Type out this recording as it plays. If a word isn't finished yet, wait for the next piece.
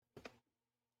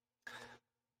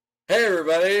Hey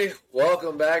everybody,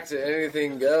 welcome back to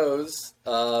Anything Goes.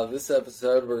 This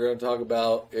episode we're going to talk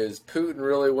about, is Putin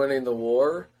really winning the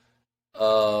war? Is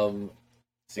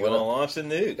he going to launch a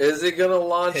nuke? Is he going to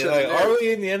launch a nuke? Are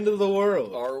we in the end of the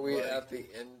world? Are we at the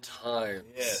end times?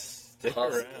 Yes, stick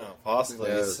around, possibly.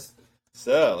 Yes.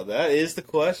 So that is the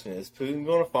question: is Putin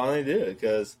going to finally do it?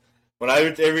 Because when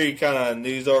every kind of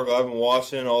news article I've been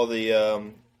watching, all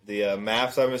the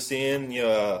maps I've been seeing,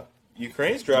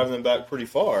 Ukraine's driving them back pretty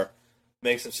far,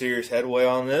 make some serious headway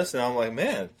on this, and I'm like,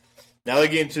 man, now they're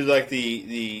getting to like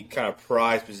the kind of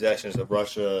prized possessions of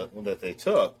Russia that they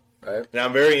took. Right. And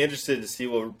I'm very interested to see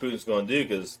what Putin's going to do,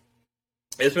 because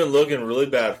it's been looking really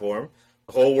bad for him.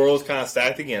 The whole world's kind of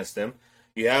stacked against him.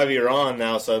 You have Iran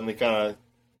now suddenly kind of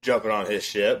jumping on his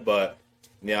ship, but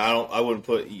I wouldn't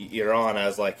put Iran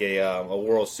as like a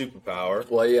world superpower.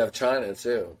 Well, you have China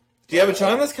too. Yeah, but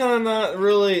China's kind of not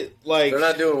really like, they're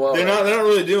not doing well. They're not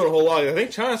really doing a whole lot. I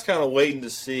think China's kind of waiting to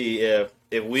see if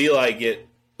we like get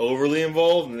overly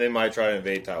involved, and they might try to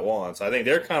invade Taiwan. So I think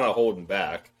they're kind of holding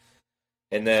back.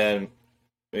 And then,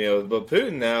 but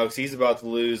Putin now, because he's about to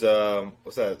lose,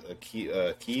 what's that?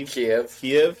 Kiev.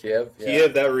 Kiev. Yeah.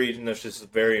 That region that's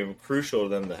just very crucial to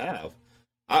them to have.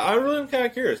 I really am kind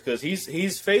of curious, because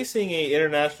he's facing an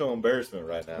international embarrassment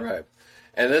right now. Right.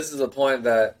 And this is a point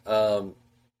that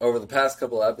over the past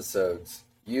couple of episodes,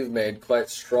 you've made quite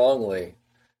strongly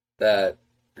that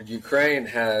Ukraine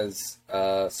has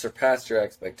surpassed your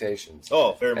expectations.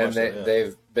 Oh, very much. And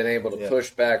they've been able to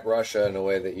push back Russia in a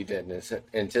way that you didn't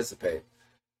anticipate.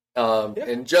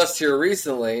 And just here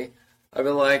recently, I've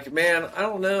been like, man, I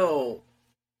don't know.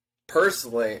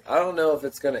 Personally, I don't know if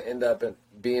it's going to end up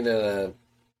being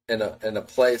in a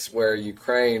place where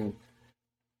Ukraine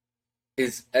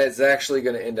is actually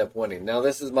going to end up winning. Now,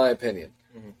 this is my opinion.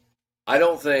 Mm-hmm. I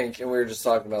don't think, and we were just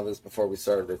talking about this before we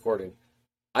started recording,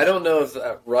 I don't know if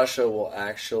Russia will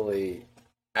actually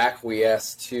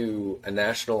acquiesce to a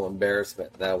national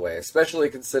embarrassment that way, especially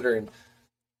considering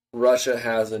Russia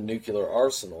has a nuclear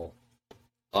arsenal.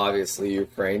 Obviously,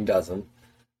 Ukraine doesn't.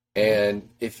 And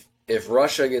if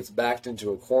Russia gets backed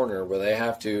into a corner where they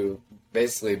have to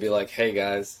basically be like, hey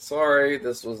guys, sorry,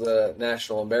 this was a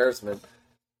national embarrassment,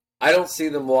 I don't see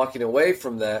them walking away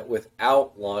from that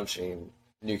without launching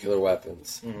nuclear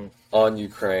weapons on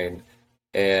Ukraine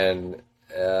and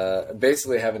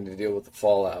basically having to deal with the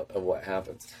fallout of what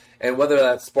happens. And whether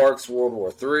that sparks World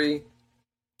War III,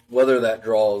 whether that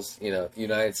draws, the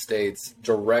United States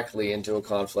directly into a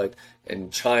conflict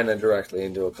and China directly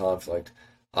into a conflict,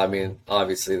 I mean,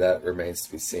 obviously that remains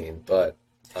to be seen. But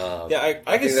I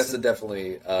think that's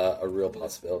definitely a real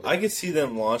possibility. I could see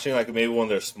them launching like maybe one of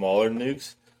their smaller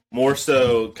nukes, more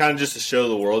so kind of just to show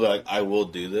the world that like, I will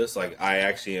do this. Like, I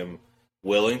actually am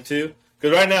willing to.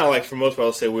 Because right now, like, for most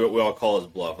people, say we all call his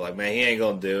bluff. Like, man, he ain't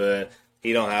going to do it.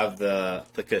 He don't have the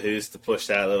cahoos to push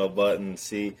that little button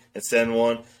and send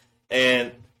one.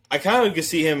 And I kind of could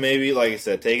see him maybe, like I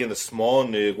said, taking the small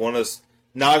nuke, one that's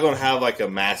not going to have, like, a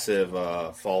massive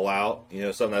fallout.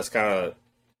 Something that's kind of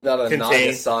not a contained.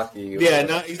 Nagasaki.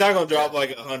 Yeah, he's not going to drop,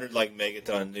 like, 100, like,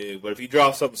 megaton nuke. But if he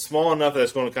drops something small enough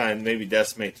that's going to kind of maybe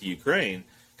decimate the Ukraine,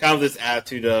 kind of this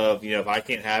attitude of, if I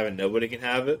can't have it, nobody can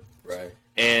have it. Right.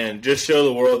 And just show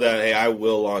the world that, hey, I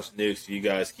will launch nukes if you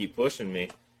guys keep pushing me.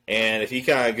 And if he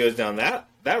kind of goes down that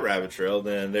rabbit trail,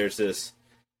 then there's this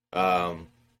kind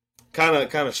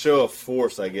of show of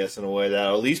force, I guess, in a way that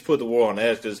will at least put the world on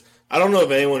edge. Because I don't know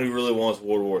of anyone who really wants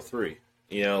World War III.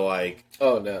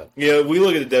 Oh, no. We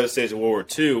look at the devastation of World War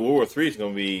II. World War III is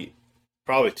going to be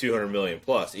probably 200 million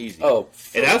plus, easy. Oh,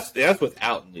 and that's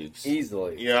without nukes.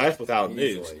 Easily. That's without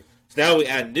nukes. So now we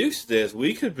add nukes to this,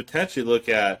 we could potentially look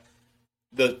at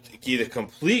the either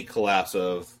complete collapse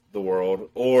of the world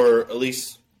or at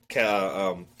least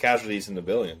casualties in the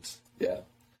billions.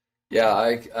 Yeah,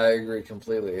 I agree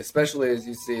completely. Especially as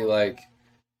you see, like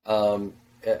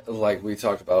we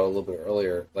talked about a little bit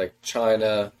earlier, like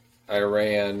China,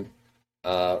 Iran,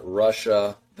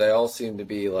 Russia, they all seem to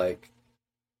be like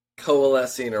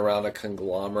coalescing around a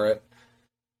conglomerate.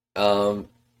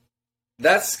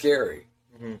 That's scary.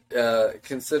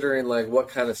 Considering like what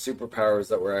kind of superpowers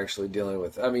that we're actually dealing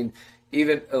with. I mean,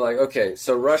 even like, okay,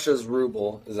 so Russia's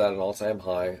ruble is at an all-time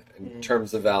high in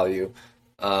terms of value.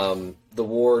 The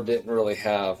war didn't really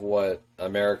have what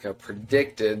America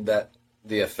predicted that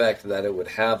the effect that it would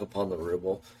have upon the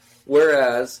ruble,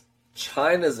 whereas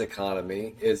China's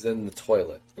economy is in the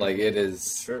toilet. Like it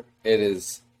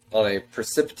is on a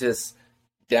precipitous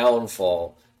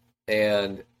downfall,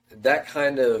 and that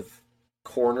kind of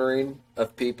cornering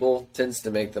of people tends to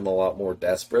make them a lot more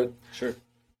desperate. Sure.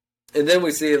 And then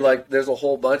we see like there's a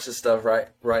whole bunch of stuff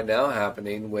right now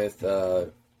happening with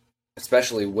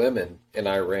especially women in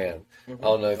Iran. I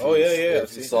don't know if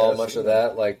if you saw much of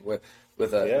that, like with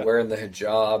wearing the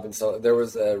hijab, and so there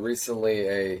was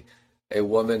recently a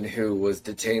woman who was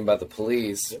detained by the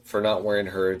police for not wearing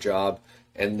her hijab,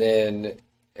 and then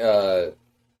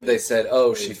they said,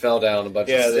 "Oh, she fell down a bunch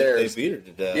of stairs." They beat her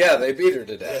to death. Yeah, they beat her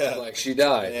to death. Yeah. Like she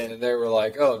died, and they were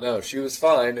like, "Oh no, she was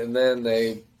fine." And then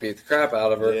they beat the crap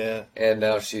out of her, and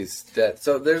now she's dead.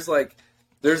 So there's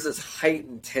this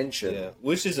heightened tension,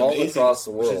 which is all amazing across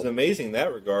the world. Which is amazing in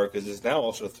that regard because it's now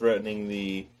also threatening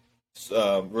the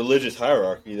religious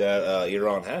hierarchy that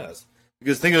Iran has.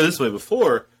 Because think of it this way: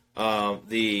 before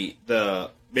the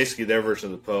basically their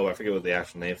version of the Pope, I forget what the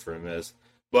actual name for him is.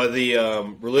 But the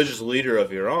religious leader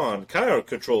of Iran kind of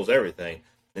controls everything,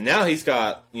 and now he's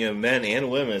got men and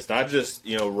women. It's not just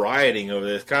rioting over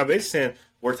this. Kind of basically saying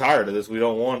we're tired of this. We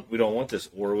don't want this,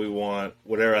 or we want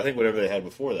whatever. I think whatever they had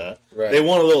before that. Right. They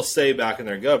want a little say back in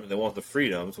their government. They want the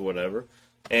freedoms, or whatever.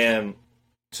 And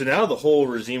so now the whole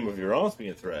regime of Iran is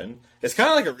being threatened. It's kind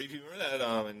of like a repeat. Remember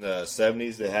that in the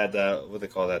 70s they had that, what they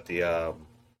call that, that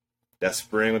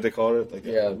spring, what they called it, like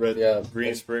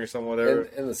green spring or something, whatever.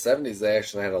 In the 70s, they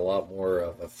actually had a lot more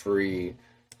of a free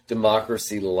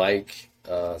democracy-like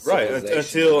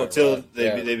until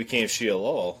they became Shia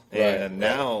law, and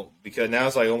now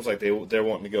it's like almost like they're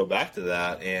wanting to go back to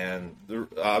that. And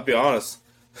I'll be honest,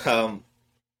 the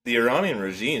Iranian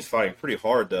regime is fighting pretty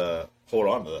hard to hold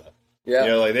on to that.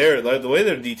 Yeah, like the way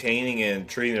they're detaining and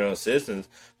treating their own citizens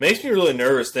makes me really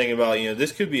nervous. Thinking about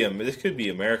this could be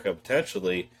America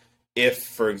potentially. If,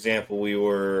 for example, we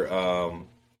were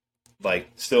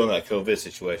still in that COVID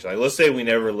situation, like let's say we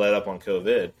never let up on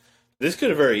COVID, this could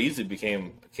have very easily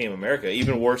became America,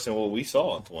 even worse than what we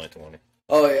saw in 2020.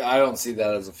 Oh, I don't see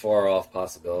that as a far off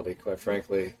possibility, quite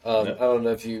frankly. I don't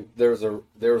know if there was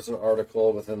an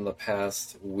article within the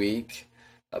past week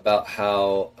about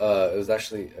how it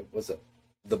was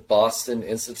the Boston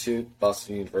Institute,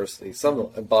 Boston University,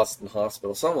 Boston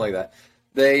Hospital, something like that.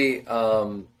 They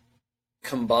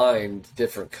combined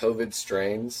different COVID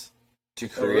strains to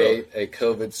create a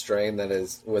COVID strain that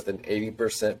is with an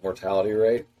 80% mortality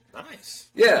rate. Nice.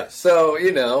 Yeah, so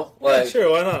sure,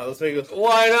 why not? Let's make it.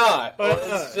 Why not?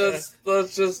 Let's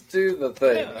just do the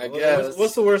thing. I guess.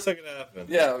 What's the worst that could happen?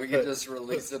 Yeah, we can just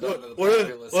release it onto the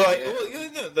populace.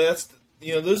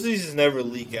 Those diseases never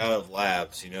leak out of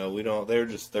labs. We don't. They're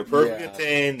perfectly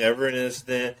contained, never an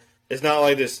incident. It's not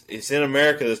like this. It's in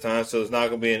America this time, so it's not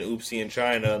going to be an oopsie in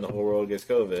China and the whole world gets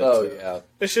COVID. Oh, so yeah.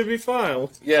 It should be fine.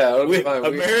 Yeah, it'll be fine.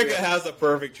 America has a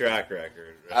perfect track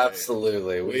record. Right?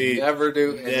 Absolutely. We never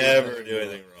do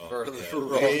anything wrong. For the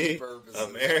wrong purposes.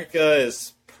 America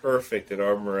is perfect at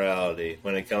our morality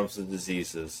when it comes to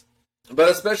diseases. But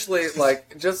especially,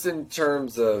 just in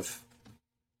terms of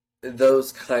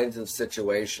those kinds of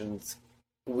situations,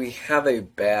 we have a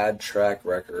bad track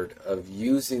record of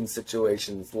using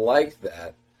situations like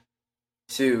that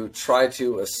to try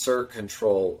to assert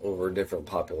control over different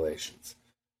populations.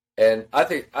 And I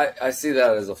think I see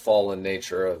that as a fallen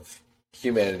nature of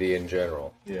humanity in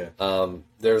general. Yeah.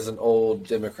 There's an old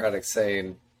Democratic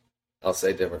saying, I'll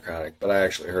say Democratic, but I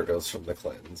actually heard it was from the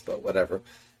Clintons, but whatever.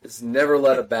 It's never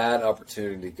let a bad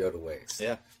opportunity go to waste.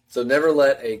 Yeah. So never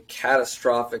let a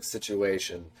catastrophic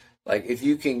situation, like if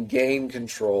you can gain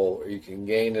control or you can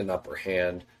gain an upper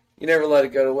hand, you never let it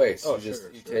go to waste. Oh,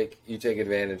 you take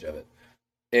advantage of it.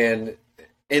 And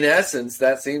in essence,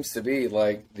 that seems to be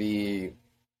like the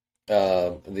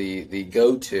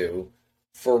go-to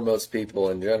for most people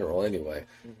in general anyway.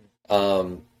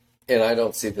 Mm-hmm. And I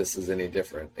don't see this as any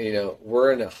different.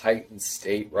 We're in a heightened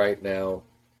state right now.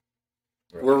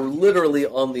 Right. We're literally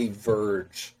on the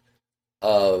verge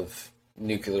of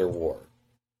nuclear war.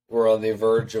 We're on the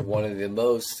verge of one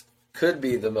of could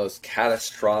be the most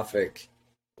catastrophic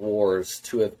wars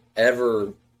to have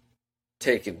ever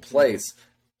taken place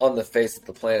on the face of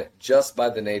the planet, just by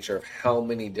the nature of how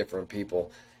many different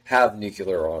people have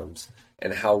nuclear arms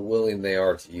and how willing they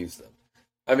are to use them.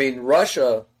 I mean,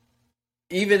 Russia,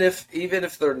 even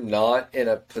if they're not in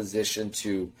a position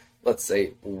to, let's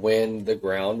say, win the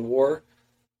ground war,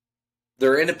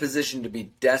 they're in a position to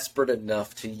be desperate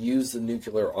enough to use the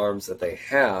nuclear arms that they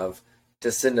have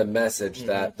to send a message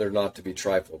that they're not to be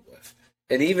trifled with.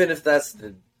 And even if that's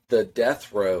the death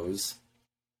throes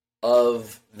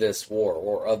of this war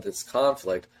or of this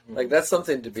conflict, that's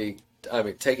something to be,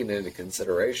 taken into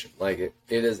consideration. It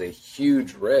is a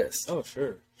huge risk. Oh,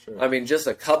 sure. I mean, just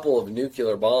a couple of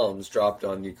nuclear bombs dropped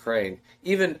on Ukraine.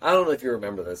 Even, I don't know if you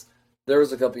remember this, there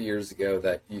was a couple years ago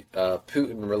that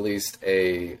Putin released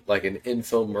an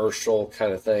infomercial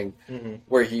kind of thing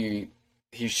where he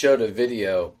showed a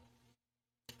video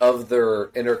of their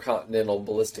intercontinental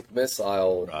ballistic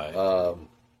missile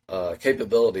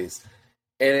capabilities.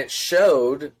 And it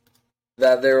showed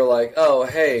that they were like, oh,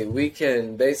 hey, we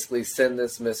can basically send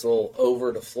this missile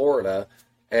over to Florida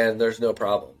and there's no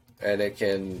problem. And it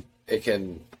can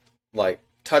like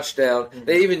touch down. Mm-hmm.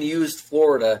 They even used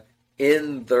Florida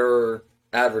in their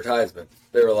advertisement.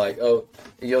 They were like, oh,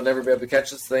 you'll never be able to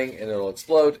catch this thing and it'll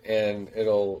explode and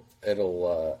it'll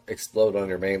explode on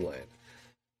your mainland.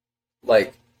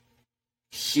 Like,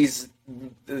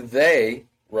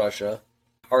 Russia,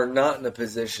 are not in a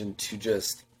position to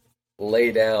just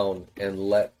lay down and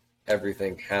let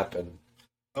everything happen.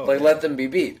 Oh, like, let them be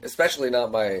beat. Especially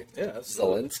not by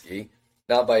Zelensky,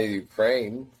 not by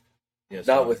Ukraine,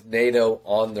 not with NATO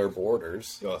on their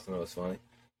borders. You also know what's funny?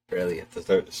 Barely have to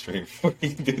start the stream before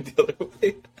you can do it the other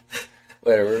way.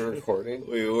 Wait, are we recording?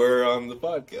 We were on the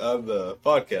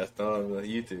podcast, not on the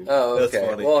YouTube. Oh, okay. That's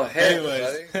funny. Well, hey,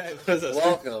 everybody.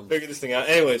 Welcome. Figure this thing out.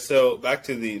 Anyway, so back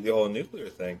to the whole nuclear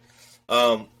thing.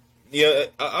 I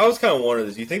was kind of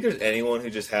wondering, do you think there's anyone who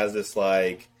just has this,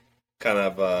 like, kind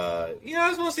of, I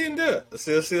just want to see him do it. Let's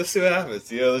see what happens.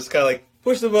 Just kind of like,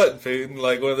 push the button, Putin.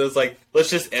 Like, one of those, like, let's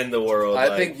just end the world.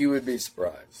 I think you would be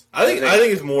surprised. I think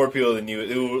it's more people than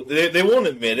you. They won't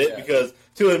admit it because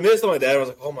to admit something like that,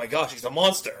 everyone's like, oh my gosh, he's a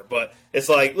monster. But it's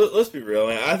like, let's be real,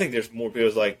 man. I think there's more people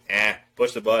who's like,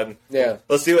 push the button. Yeah.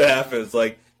 Let's see what happens.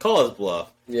 Like, call his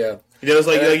bluff. Yeah. It's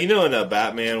like, in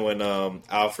Batman, when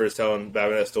Alfred's telling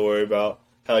Batman that story about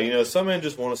how, some men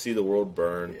just want to see the world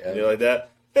burn. Yeah. Like that.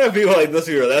 Yeah, people like, let's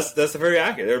be real. That's very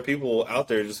accurate. There are people out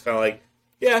there just kind of like,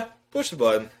 push the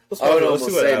button. I would almost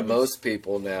say most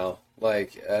people now.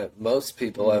 Like, most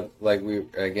people have, like, we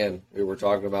were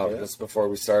talking about this before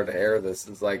we started to air this.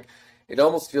 It's like, it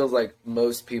almost feels like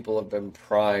most people have been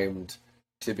primed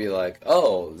to be like,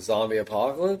 oh, zombie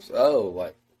apocalypse? Oh,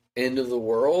 like, end of the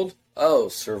world? Oh,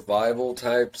 survival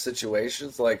type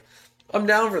situations? Like, I'm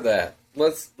down for that.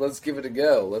 Let's give it a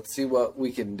go. Let's see what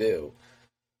we can do.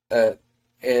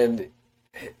 And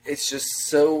it's just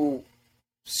so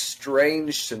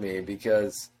strange to me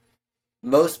because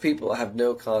most people have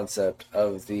no concept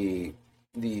of the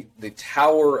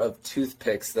tower of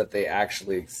toothpicks that they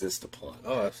actually exist upon.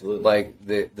 Oh, absolutely. Like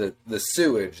the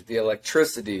sewage, the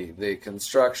electricity, the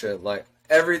construction, like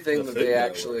everything that they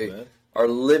actually are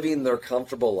living their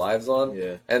comfortable lives on.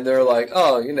 Yeah. And they're like,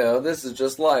 oh, this is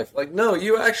just life. Like, no,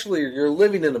 you're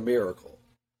living in a miracle.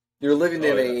 You're living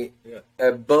in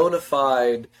a bona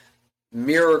fide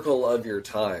miracle of your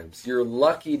times. You're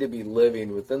lucky to be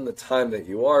living within the time that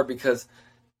you are because,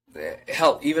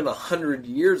 hell, even 100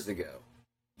 years ago,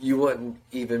 you wouldn't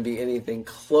even be anything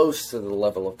close to the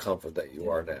level of comfort that you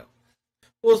are now.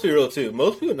 Well, let's be real too.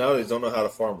 Most people nowadays don't know how to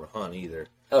farm or hunt either.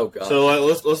 Oh god. So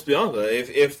let's be honest.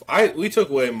 If we took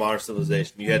away modern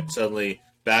civilization, you had to suddenly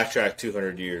backtrack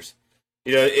 200 years.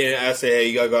 And I say, hey,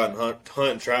 you gotta go out and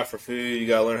hunt and trap for food. You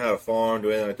gotta learn how to farm, do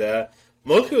anything like that.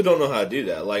 Most people don't know how to do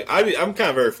that. Like, I'm kind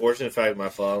of very fortunate. In fact, my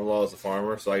father-in-law is a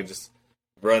farmer, so I can just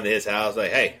run to his house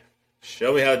like, hey,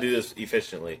 show me how to do this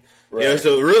efficiently. Right.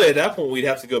 So really at that point, we'd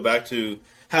have to go back to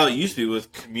how it used to be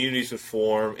with communities would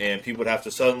form and people would have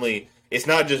to suddenly, it's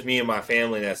not just me and my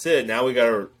family and that's it. Now we got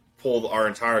to pull our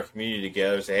entire community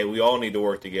together and say, hey, we all need to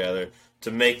work together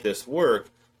to make this work.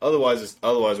 Otherwise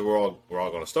we're all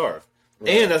going to starve.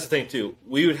 Right. And that's the thing too.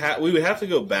 We would have to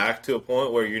go back to a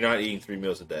point where you're not eating 3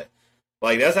 meals a day.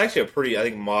 Like, that's actually a pretty, I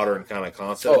think, modern kind of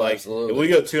concept. Oh, absolutely. If we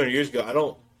go 200 years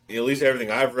ago, at least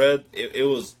everything I've read, it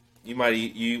was, you might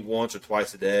eat once or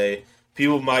twice a day.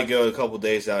 People might go a couple of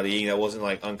days without eating. That wasn't,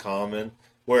 like, uncommon.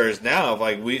 Whereas now,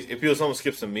 if someone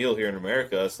skips a meal here in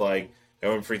America, it's like,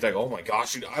 everyone freaks like, oh my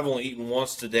gosh, I've only eaten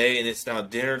once today, and it's now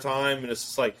dinner time. And it's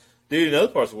just like, dude, in other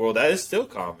parts of the world, that is still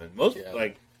common.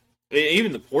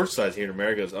 Even the porch size here in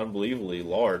America is unbelievably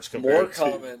large compared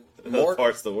to other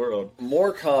parts of the world.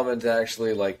 More common to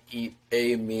actually eat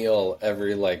a meal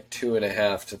every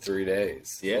 2.5 to 3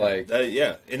 days.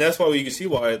 Yeah, and that's why you can see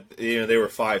why they were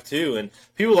 5'2", and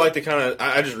people like to kind of.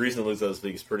 I just recently looked at this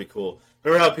league. It's pretty cool.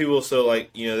 Remember how people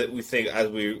that we think as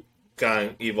we kind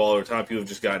of evolve over time, people have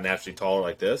just gotten naturally taller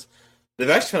like this. They've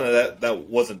actually found that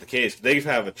wasn't the case. They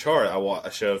have a chart I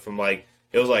showed from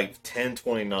it was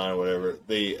 1029 or whatever.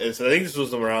 So I think this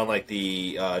was around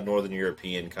the Northern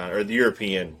European or the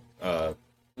European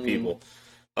people.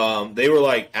 They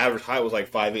were average height was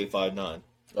 5'8", 5'9",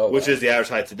 which is the average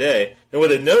height today. And what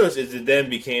they noticed is it then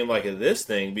became this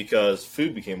thing because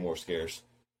food became more scarce.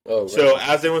 Oh, right. So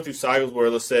as they went through cycles where,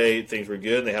 let's say, things were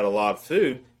good and they had a lot of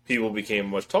food, people became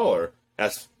much taller.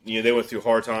 As they went through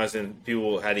hard times and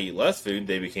people had to eat less food,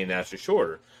 they became naturally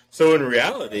shorter. So in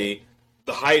reality,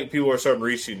 the height people are starting to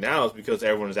reach to now is because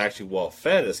everyone is actually well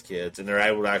fed as kids, and they're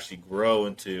able to actually grow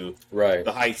into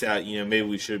the heights that maybe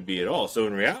we should be at all. So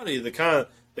in reality, the kind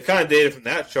of data from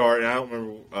that chart, and I don't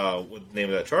remember what the name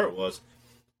of that chart was,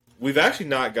 we've actually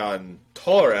not gotten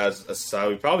taller as a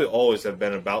society. We probably always have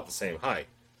been about the same height.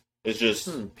 It's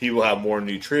just people have more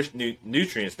nutrients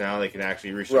now. They can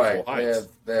actually reach their full heights.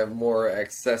 They have more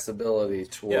accessibility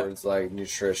towards like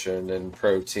nutrition and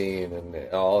protein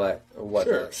and all that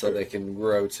whatnot, so they can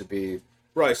grow to be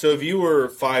right. So if you were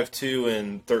 5'2"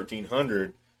 and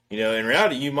 1,300, in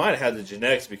reality, you might have had the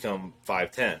genetics become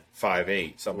 5'10",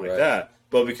 5'8", something like that.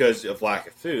 But because of lack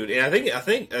of food, and I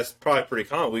think that's probably pretty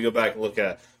common. We go back and look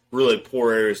at really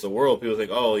poor areas of the world. People think,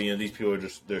 oh, these people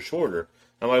they're shorter.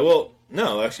 I'm like, well,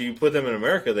 no, actually, you put them in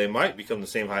America, they might become the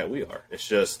same height we are. It's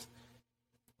just,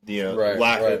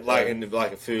 lack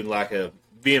of food, lack of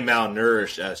being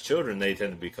malnourished as children, they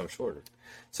tend to become shorter.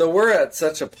 So we're at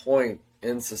such a point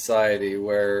in society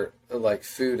where, like,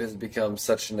 food has become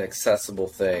such an accessible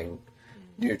thing.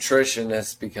 Nutrition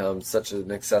has become such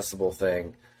an accessible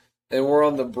thing. And we're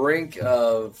on the brink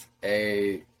of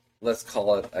let's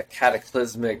call it a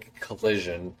cataclysmic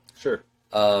collision. Sure.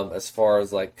 As far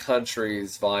as like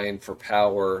countries vying for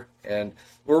power, and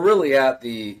we're really at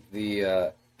the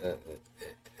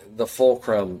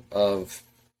fulcrum of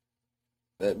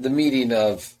the meeting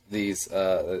of these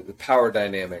the power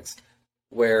dynamics,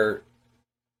 where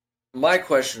my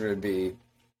question would be,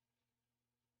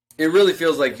 it really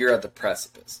feels like you're at the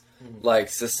precipice. Like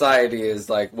society is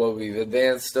like, well, we've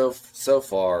advanced so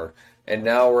far, and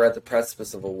now we're at the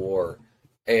precipice of a war,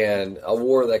 and a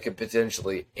war that could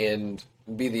potentially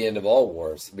be the end of all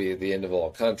wars, be the end of all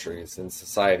countries and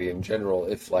society in general,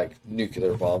 if like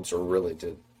nuclear bombs were really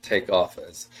to take off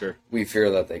as we fear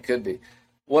that they could be.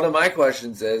 One of my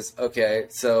questions is, okay,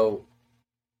 so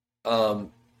have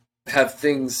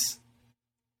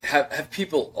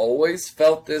people always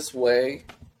felt this way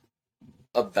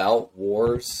about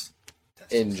wars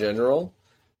in general?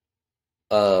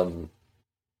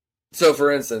 So,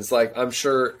 for instance, like, I'm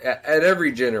sure at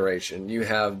every generation you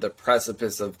have the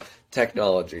precipice of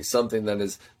technology, something that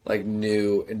is like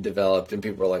new and developed, and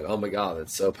people are like, "Oh my God,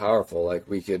 it's so powerful! Like,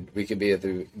 we could be at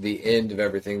the end of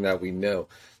everything that we know."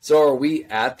 So, are we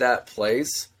at that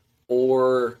place,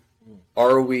 or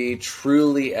are we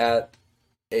truly at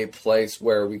a place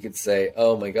where we could say,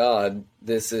 "Oh my God,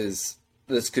 this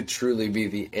could truly be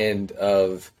the end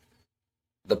of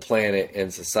the planet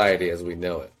and society as we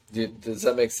know it"? Does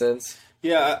that make sense?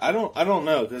 Yeah, I don't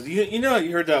know, because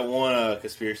you heard that one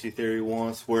conspiracy theory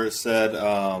once where it said,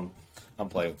 I'm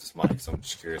playing with this mic, so I'm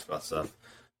just curious about stuff.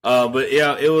 But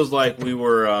yeah, it was like we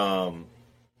were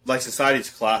like society's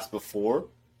collapsed before.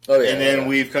 Oh yeah, and then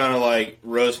we've kind of like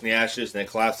rose from the ashes and then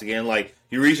collapsed again. Like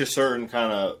you reach a certain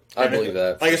kind of I believe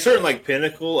that, like a certain like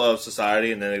pinnacle of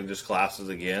society, and then it just collapses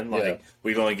again. Like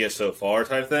we can only get so far,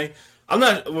 type thing. I'm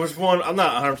not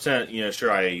 100%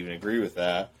 sure I even agree with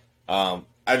that.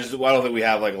 I don't think we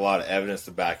have like a lot of evidence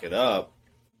to back it up,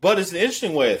 but it's an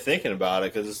interesting way of thinking about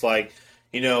it, because it's like,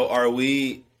 are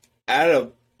we at a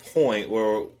point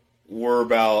where we're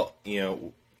about,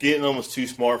 getting almost too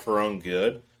smart for our own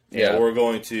good, and we're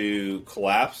going to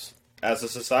collapse as a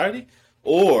society,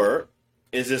 or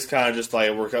is this kind of just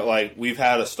like we've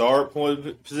had a start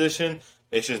point position,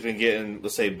 it's just been getting,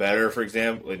 let's say, better, for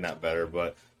example, not better,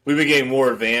 but we've been getting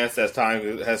more advanced as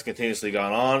time has continuously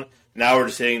gone on. Now we're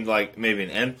just hitting like maybe an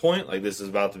end point. Like this is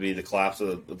about to be the collapse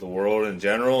of the world in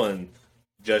general, and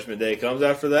Judgment Day comes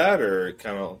after that, or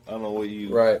kind of, I don't know what you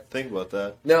think about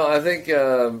that. No, I think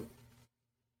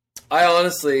I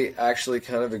honestly actually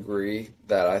kind of agree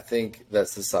that I think that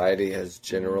society has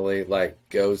generally like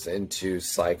goes into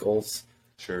cycles.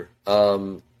 Sure.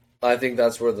 I think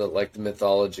that's where the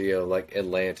mythology of like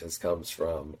Atlantis comes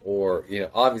from, or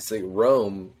obviously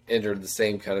Rome entered the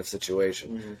same kind of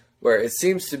situation. Mm-hmm. Where it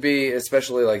seems to be,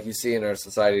 especially like you see in our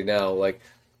society now, like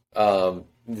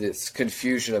this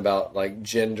confusion about like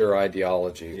gender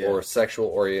ideology or sexual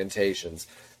orientations.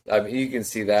 I mean, you can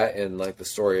see that in like the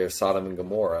story of Sodom and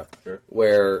Gomorrah,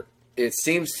 where it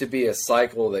seems to be a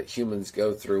cycle that humans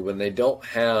go through when they don't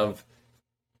have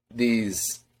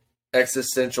these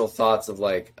existential thoughts of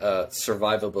like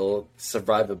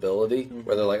survivability,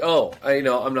 where they're like, oh,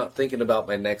 I'm not thinking about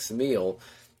my next meal.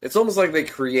 It's almost like they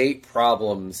create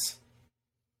problems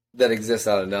that exist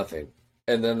out of nothing.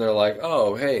 And then they're like,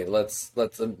 oh, hey, let's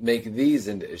make these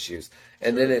into issues.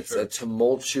 And then it's a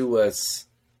tumultuous,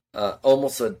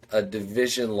 almost a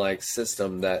division-like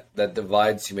system that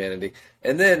divides humanity.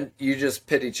 And then you just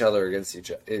pit each other against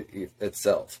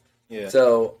itself. Yeah.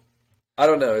 So, I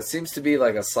don't know. It seems to be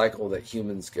like a cycle that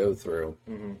humans go through.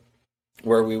 Mm-hmm.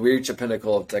 where we reach a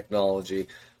pinnacle of technology,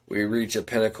 we reach a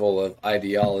pinnacle of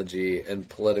ideology and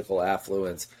political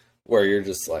affluence, where you're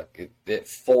just like it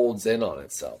folds in on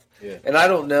itself. Yeah. And I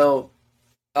don't know.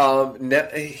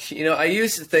 I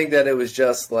used to think that it was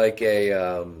just like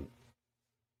a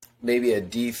maybe a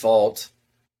default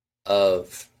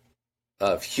of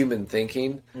human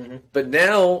thinking, but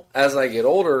now as I get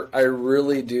older, I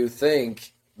really do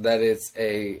think that it's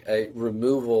a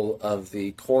removal of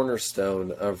the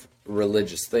cornerstone of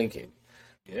religious thinking.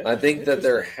 Yeah, I think that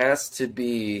there has to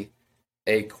be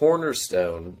a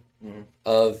cornerstone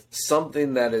of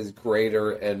something that is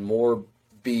greater and more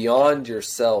beyond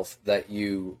yourself that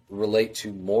you relate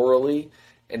to morally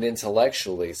and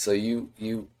intellectually. So you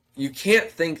can't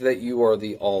think that you are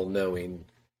the all-knowing,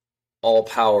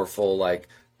 all-powerful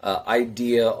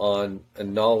idea on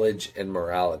knowledge and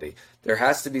morality. There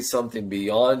has to be something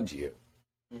beyond you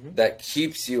that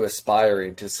keeps you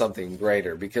aspiring to something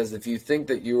greater. Because if you think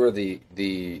that you are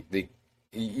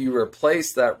you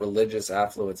replace that religious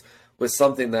affluence with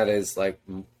something that is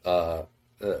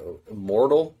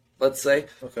mortal, let's say.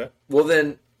 Okay. Well,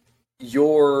 then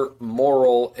your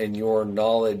moral and your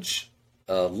knowledge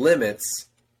limits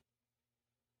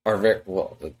are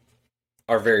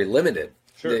very limited.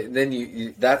 Sure. Then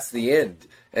you that's the end,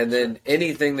 and then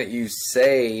anything that you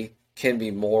say can be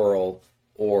moral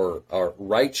or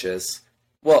righteous.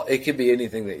 Well, it could be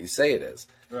anything that you say it is.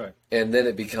 Right. And then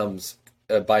it becomes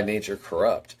by nature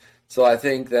corrupt. So I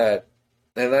think that.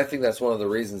 And I think that's one of the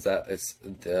reasons that it's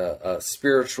the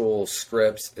spiritual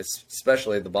scripts,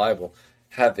 especially the Bible,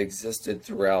 have existed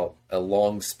throughout a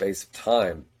long space of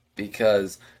time,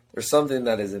 because there's something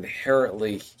that is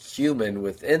inherently human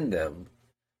within them,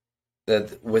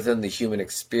 that within the human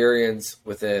experience,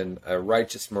 within a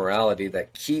righteous morality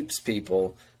that keeps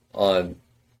people on,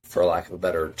 for lack of a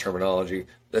better terminology,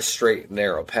 the straight and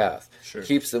narrow path. Sure.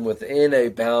 Keeps them within a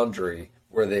boundary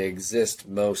where they exist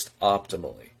most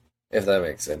optimally. If that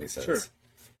makes any sense. Sure.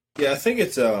 Yeah, I think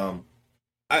it's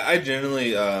I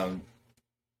generally I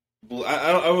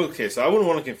okay, so I wouldn't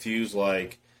want to confuse the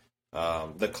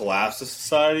collapse of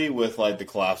society with the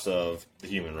collapse of the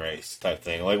human race type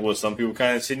thing. Like what some people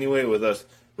kind of insinuate with us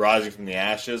rising from the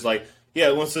ashes.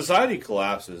 When society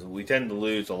collapses, we tend to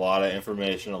lose a lot of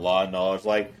information, a lot of knowledge.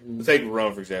 Let's take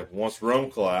Rome for example. Once Rome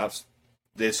collapsed,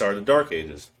 they started the Dark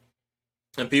Ages,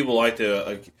 and people like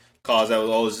to cause that with,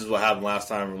 this is what happened last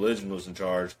time religion was in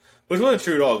charge, which wasn't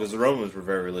true at all, because the Romans were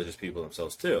very religious people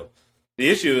themselves too. The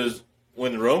issue is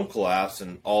when Rome collapsed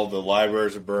and all the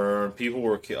libraries were burned, people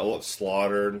were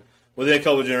slaughtered. Within a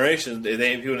couple of generations, people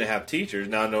didn't have teachers.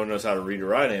 Now no one knows how to read or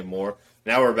write anymore.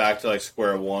 Now we're back to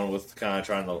square one with kind of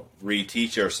trying to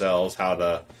reteach ourselves how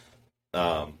to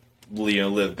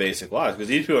live basic lives, because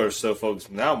these people are so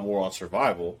focused now more on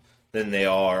survival than they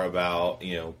are about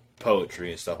poetry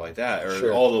and stuff like that,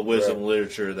 or all the wisdom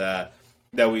literature that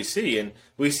we see. And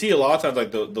we see a lot of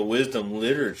times the wisdom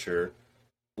literature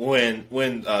when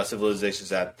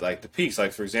civilization's at the peaks.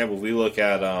 For example, if we look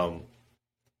at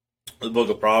the book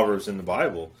of Proverbs in the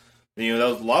Bible, a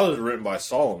lot of it was written by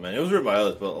Solomon. It was written by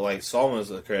others, but Solomon is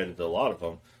credited to a lot of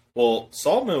them. Well,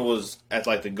 Solomon was at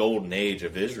the golden age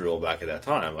of Israel back at that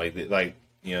time.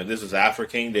 This was after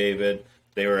King David.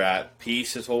 They were at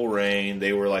peace his whole reign.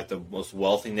 They were the most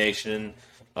wealthy nation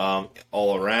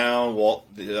all around.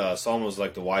 Solomon was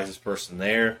the wisest person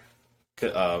there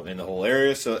in the whole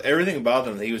area. So everything about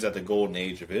them, he was at the golden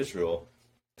age of Israel.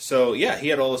 So yeah, he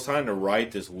had all this time to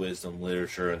write this wisdom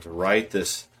literature and to write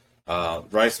this,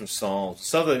 write some songs,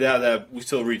 stuff like that we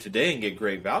still read today and get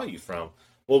great value from.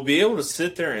 We'll be able to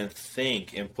sit there and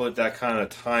think and put that kind of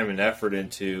time and effort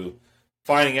into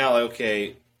finding out,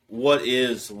 okay, what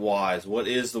is wise? What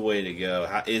is the way to go?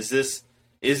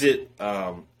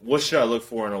 What should I look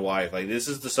for in a wife? This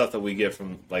is the stuff that we get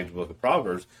from the book of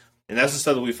Proverbs, and that's the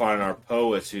stuff that we find in our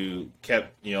poets who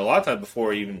kept, a lot of times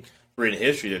before even reading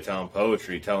history, they're telling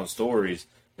poetry, telling stories.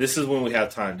 This is when we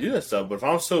have time to do that stuff. But if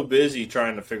I'm so busy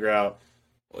trying to figure out,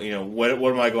 what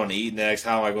am I going to eat next?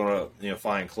 How am I going to,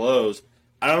 find clothes?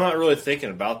 I'm not really thinking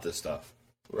about this stuff.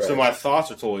 Right. So my thoughts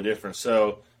are totally different.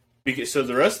 So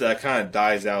the rest of that kind of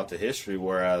dies out to history,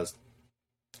 whereas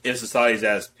if society's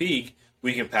at its peak,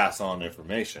 we can pass on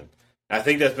information. And I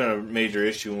think that's been a major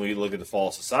issue when we look at the fall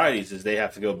of societies, is they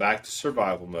have to go back to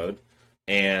survival mode,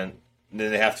 and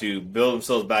then they have to build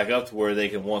themselves back up to where they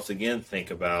can once again think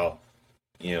about,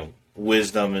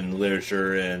 wisdom and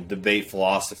literature and debate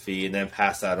philosophy, and then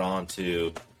pass that on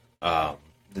to the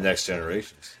next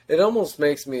generations. It almost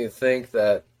makes me think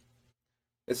that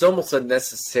it's almost a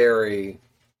necessary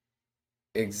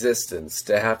existence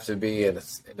to have to be in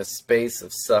a space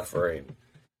of suffering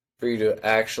for you to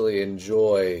actually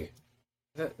enjoy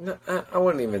no, I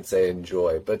wouldn't even say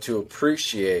enjoy, but to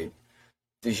appreciate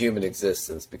the human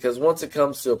existence. Because once it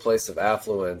comes to a place of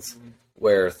affluence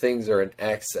where things are in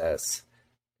excess,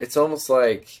 it's almost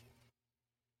like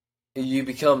you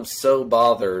become so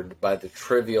bothered by the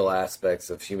trivial aspects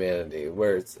of humanity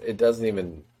where it doesn't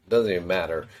even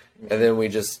matter. And then we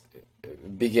just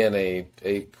begin a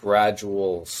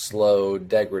gradual, slow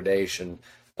degradation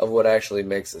of what actually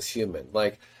makes us human.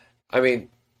 Like, I mean,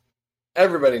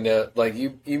 everybody knows, like,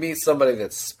 you meet somebody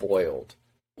that's spoiled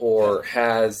or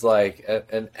has like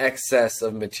an excess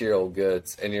of material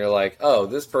goods, and you're like, oh,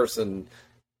 this person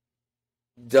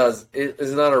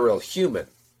is not a real human,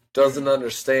 doesn't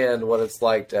understand what it's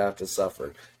like to have to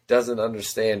suffer, doesn't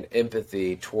understand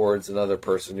empathy towards another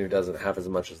person who doesn't have as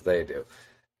much as they do.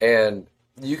 And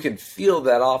you can feel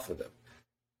that off of them.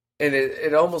 And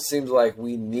it almost seems like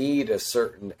we need a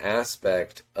certain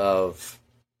aspect of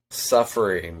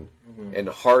suffering and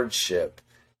hardship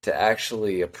to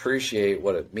actually appreciate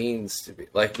what it means to be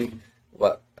like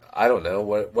I don't know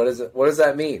what is it, what does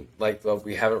that mean? Like,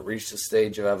 we haven't reached a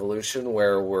stage of evolution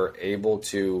where we're able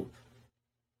to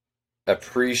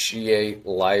appreciate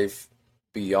life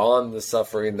beyond the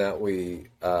suffering that we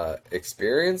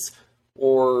experience,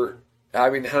 or I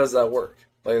mean, how does that work?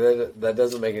 Like, that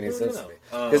doesn't make any sense to me.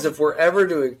 Because if we're ever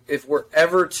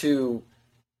to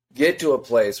get to a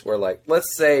place where, like,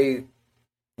 let's say,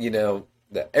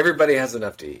 that everybody has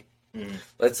enough to eat.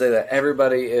 Let's say that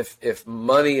everybody, if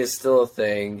money is still a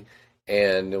thing,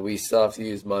 and we still have to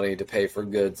use money to pay for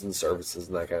goods and services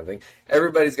and that kind of thing,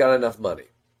 everybody's got enough money.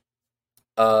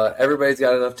 Everybody's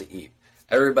got enough to eat.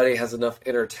 Everybody has enough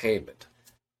entertainment.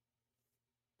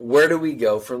 Where do we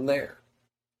go from there?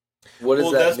 What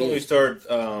does that that's mean? when we start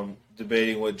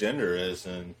debating what gender is,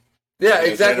 and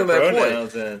exactly my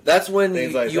point. That's when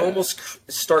you almost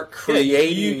start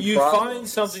creating. You find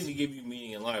something to give you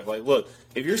meaning in life. Like, look,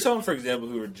 if you're someone, for example,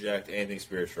 who reject anything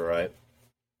spiritual, right?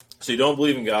 So you don't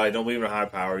believe in God, you don't believe in a high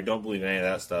power, you don't believe in any of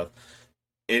that stuff.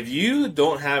 If you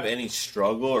don't have any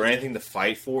struggle or anything to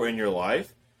fight for in your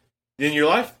life, then your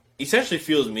life essentially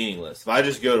feels meaningless. If I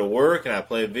just go to work and I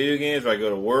play video games, or I go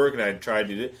to work and I try to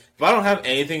do this, if I don't have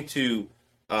anything to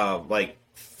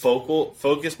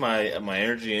focus my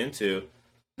energy into,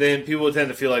 then people tend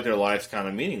to feel like their life's kind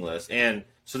of meaningless. And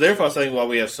so therefore I was thinking, why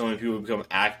we have so many people who become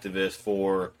activists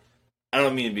for, I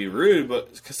don't mean to be rude,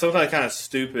 but sometimes kind of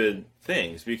stupid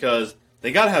things, because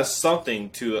they got to have something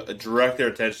to direct their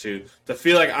attention to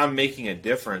feel like I'm making a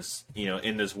difference,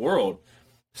 in this world.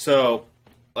 So,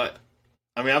 I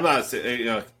mean, I'm not,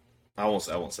 I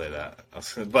won't say that,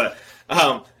 but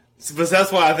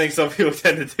that's why I think some people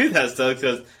tend to do that stuff,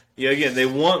 because again, they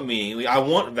want me. I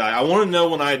want value. I want to know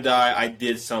when I die, I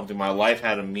did something. My life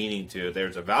had a meaning to it.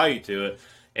 There's a value to it,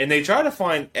 and they try to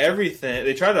find everything.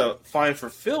 They try to find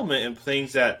fulfillment in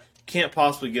things that can't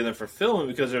possibly give them fulfillment,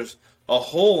 because there's a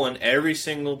hole in every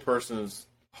single person's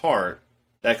heart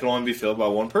that can only be filled by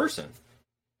one person.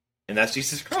 And that's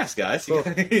Jesus Christ, guys.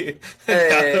 Hey,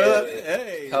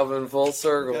 coming full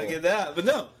circle. Gotta get that. But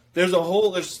no, there's a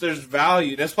whole, there's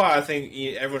value. That's why I think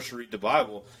everyone should read the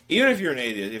Bible. Even if you're an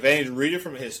atheist, if any, read it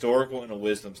from a historical and a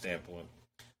wisdom standpoint.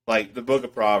 Like the book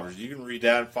of Proverbs, you can read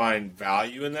that and find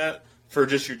value in that for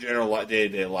just your general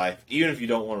day-to-day life, even if you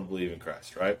don't want to believe in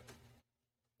Christ, right?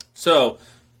 So,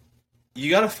 you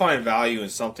got to find value in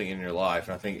something in your life.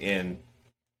 And I think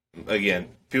again,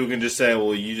 people can just say,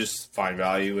 well, you just find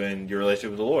value in your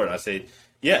relationship with the Lord. I say,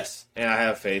 yes. And I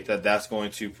have faith that that's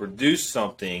going to produce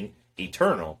something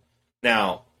eternal.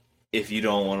 Now, if you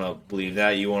don't want to believe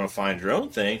that, you want to find your own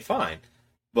thing, fine.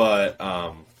 But,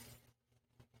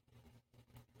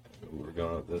 we're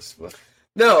going with this, but...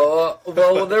 No,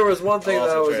 well, there was one thing that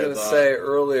I was going to say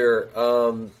earlier.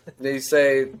 You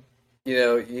say,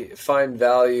 you find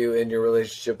value in your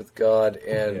relationship with God,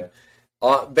 and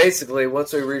basically,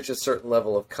 once we reach a certain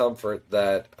level of comfort,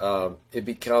 that it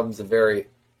becomes a very,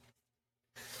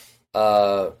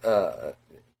 I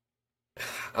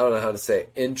don't know how to say,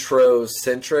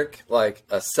 introcentric, like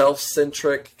a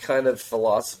self-centric kind of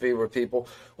philosophy where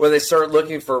they start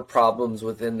looking for problems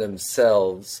within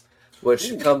themselves,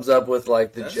 which comes up with,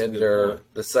 like, the gender,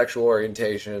 the sexual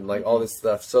orientation, like, all this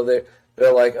stuff. So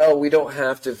they're like, oh, we don't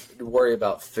have to worry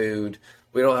about food.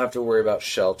 We don't have to worry about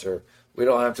shelter. We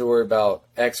don't have to worry about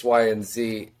X, Y, and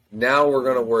Z. Now we're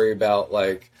going to worry about,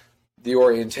 like, the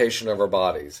orientation of our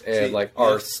bodies and,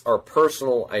 our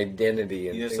personal identity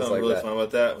and things like that. Something really fun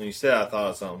about that? When you said, I thought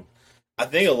of something. I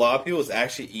think a lot of people, it's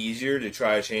actually easier to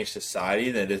try to change society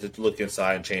than it is to look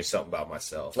inside and change something about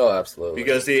myself. Oh, absolutely.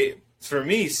 Because for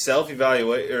me,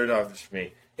 self-evaluation, or not for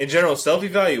me, in general,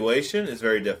 self-evaluation is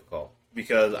very difficult,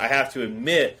 because I have to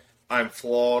admit I'm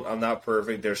flawed. I'm not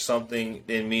perfect. There's something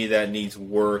in me that needs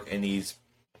work and needs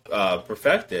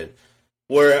perfected.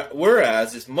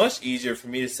 Whereas it's much easier for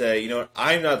me to say, you know what,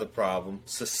 I'm not the problem.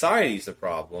 Society's the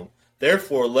problem.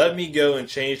 Therefore, let me go and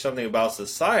change something about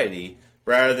society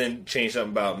rather than change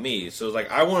something about me. So it's like,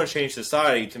 I want to change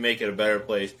society to make it a better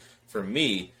place for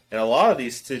me. And a lot of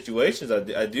these situations,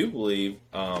 I do believe,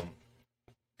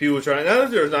 people trying. Now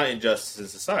that there's not injustice in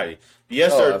society,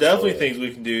 yes, there are definitely things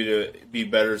we can do to be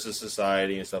better as a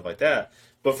society and stuff like that.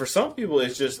 But for some people,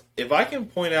 it's just, if I can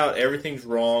point out everything's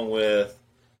wrong with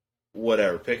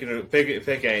whatever, pick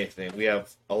anything. We have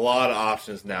a lot of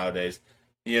options nowadays.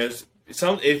 You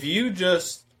know, if you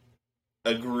just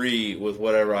agree with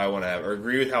whatever I want to have, or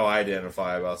agree with how I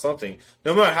identify about something,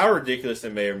 no matter how ridiculous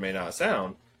it may or may not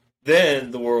sound,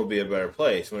 then the world will be a better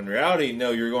place. When in reality,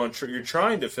 no, you're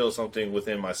trying to fill something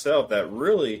within myself that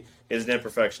really is an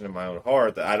imperfection in my own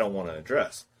heart that I don't want to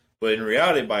address. But in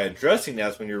reality, by addressing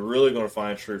that's when you're really going to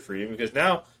find true freedom. Because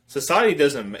now society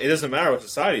doesn't matter what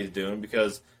society is doing,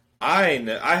 because I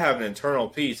have an internal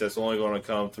peace that's only going to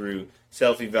come through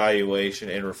self-evaluation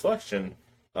and reflection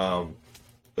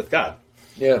with God.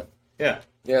 Yeah. Yeah.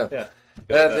 Yeah. Yeah.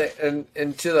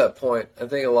 And to that point, I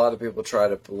think a lot of people try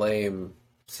to blame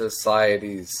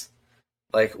societies,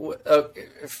 like,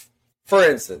 for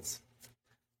instance,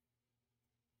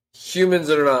 humans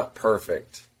are not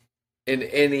perfect in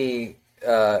any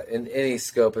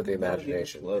scope of the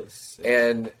imagination.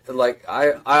 And like,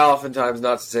 I oftentimes,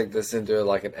 not to take this into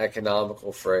like an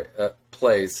economical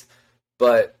place,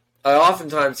 but I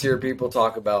oftentimes hear people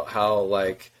talk about how,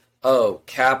 like, oh,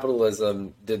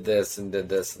 capitalism did this and did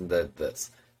this and did this.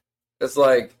 It's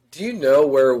like, do you know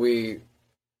where we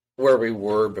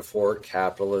were before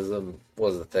capitalism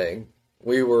was a thing?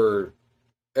 We were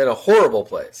in a horrible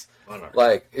place.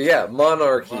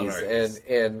 Monarchies.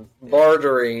 And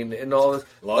bartering and all this.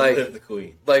 Long live the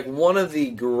Queen. Like, one of the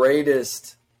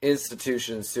greatest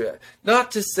institutions to,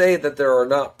 not to say that there are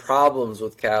not problems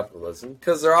with capitalism,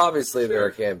 because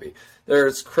there can be.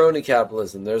 There's crony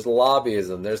capitalism, there's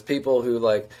lobbyism, there's people who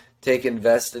like take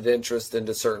invested interest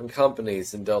into certain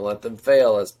companies and don't let them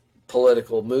fail as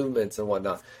political movements and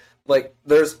whatnot. Like,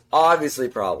 there's obviously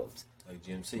problems. Like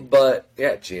GMC. But,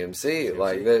 yeah, GMC.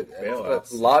 Like,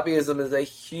 lobbyism is a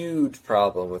huge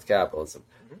problem with capitalism.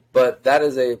 Mm-hmm. But that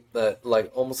is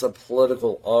like, almost a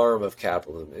political arm of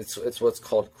capitalism. It's what's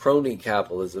called crony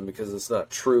capitalism, because it's not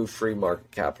true free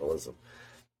market capitalism.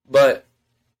 But,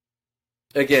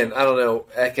 again, I don't know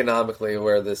economically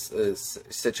where this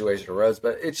situation arose,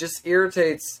 but it just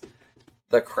irritates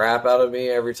the crap out of me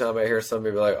every time I hear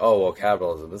somebody be like, oh, well,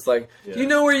 capitalism. It's like, do you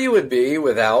know where you would be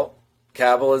without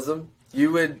capitalism?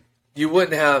 You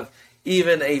wouldn't have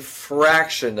even a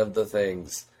fraction of the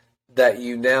things that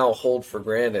you now hold for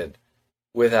granted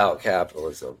without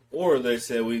capitalism. Or they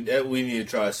say we need to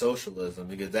try socialism,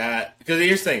 because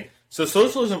here's the thing. So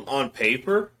socialism on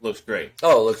paper looks great.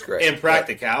 Oh, it looks great. In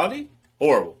practicality,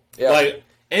 horrible. Yeah. Like,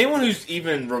 anyone who's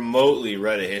even remotely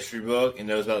read a history book and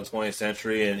knows about the 20th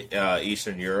century in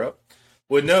Eastern Europe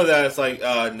would know that it's like,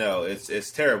 no,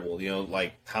 it's terrible. You know,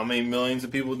 like, how many millions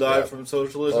of people died from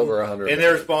socialism? Over 100. And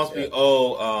their response would be,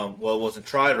 well, it wasn't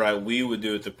tried right. We would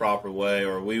do it the proper way,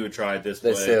 or we would try it this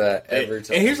way. They say that every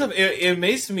time. And here's something, it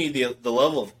amazes me the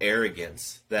level of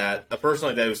arrogance that a person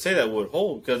like that would say that would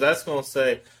hold, because that's going to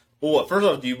say, well, first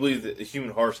off, do you believe that the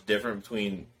human heart's different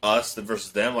between us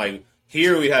versus them? Like,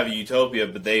 here we have a utopia,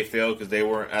 but they failed because they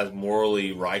weren't as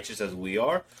morally righteous as we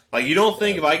are. Like, you don't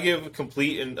think if I give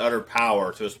complete and utter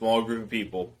power to a small group of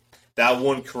people, that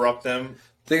wouldn't corrupt them?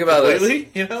 Think about completely?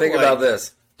 this. You know? Think about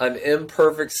this. An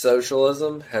imperfect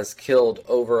socialism has killed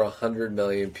over 100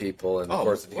 million people in the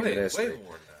course of human history. Way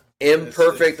more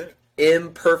than that.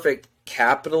 Imperfect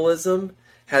capitalism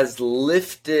has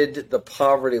lifted the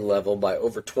poverty level by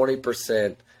over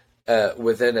 20%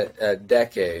 within a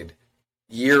decade,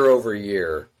 year over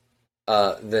year,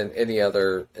 than any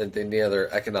other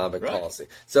economic policy.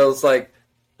 So it's like,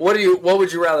 what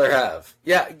would you rather have?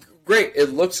 Yeah, great.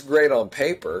 It looks great on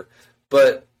paper,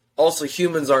 but also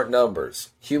humans aren't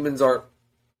numbers. Humans aren't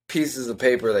pieces of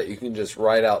paper that you can just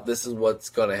write out, this is what's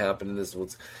going to happen, and this is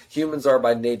what's... Humans are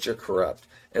by nature corrupt.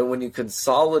 And when you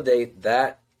consolidate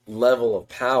that level of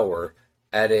power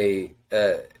at a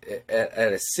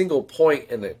single point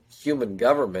in a human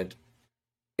government,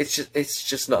 it's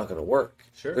just not going to work.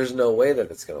 Sure. There's no way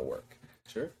that it's going to work.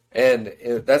 Sure. And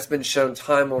that's been shown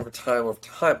time over time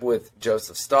with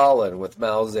Joseph Stalin, with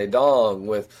Mao Zedong,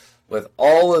 with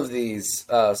all of these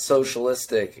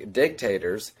socialistic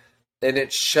dictators, and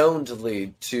it's shown to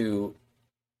lead to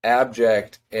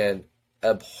abject and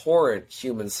abhorrent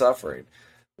human suffering.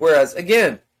 Whereas,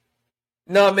 again,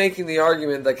 not making the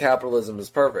argument that capitalism is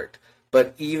perfect,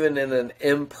 but even in an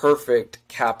imperfect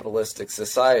capitalistic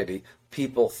society,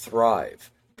 people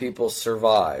thrive, people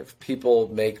survive,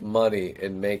 people make money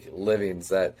and make livings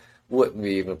that wouldn't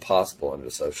be even possible under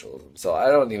socialism. So I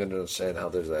don't even understand how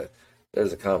there's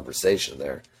a conversation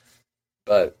there.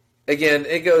 But again,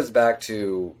 it goes back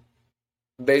to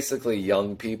basically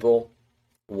young people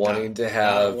wanting to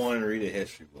have... Not wanting to read a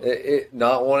history book.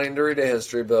 Not wanting to read a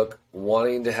history book,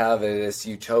 wanting to have this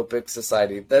utopic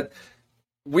society that,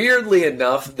 weirdly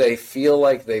enough, they feel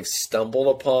like they've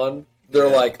stumbled upon. They're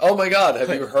like, oh my god, have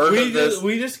you heard of this?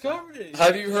 We discovered it.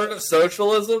 Have you heard of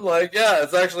socialism? Like, yeah,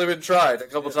 it's actually been tried a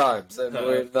couple times. And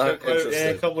we're not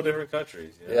interested. In a couple different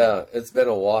countries. Yeah, it's been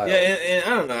a while. Yeah, and I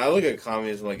don't know. I look at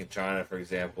communism like in China, for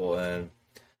example, and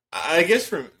I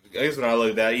guess when I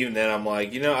look at that, even then, I'm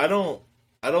like, I don't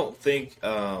think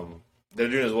they're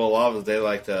doing as well off as they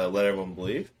like to let everyone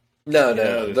believe. No,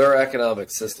 their economic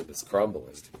system is crumbling.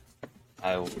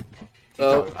 I'm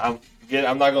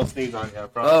not going to sneeze on you, I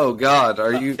promise. Oh, God.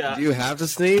 Do you have to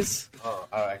sneeze? Oh,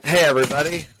 all right. Hey,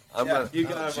 everybody.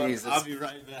 Jesus. I'll be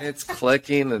right back. It's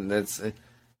clicking, and it's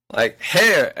like,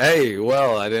 hey,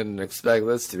 well, I didn't expect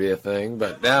this to be a thing,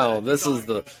 but now this is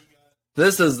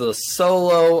the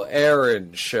solo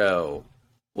Aaron show.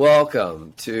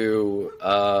 Welcome to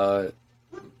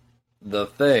the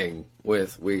thing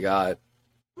we got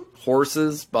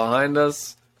horses behind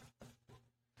us.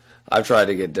 I've tried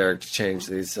to get Derek to change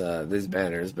these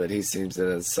banners, but he seems that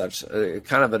it's such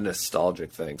kind of a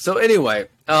nostalgic thing. So anyway,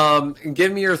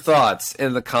 give me your thoughts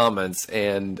in the comments,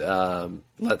 and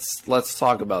let's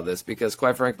talk about this, because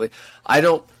quite frankly, I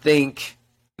don't think,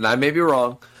 and I may be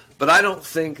wrong, but I don't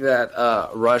think that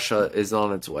Russia is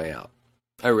on its way out.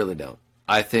 I really don't.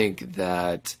 I think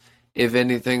that if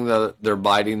anything, they're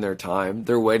biding their time.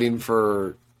 They're waiting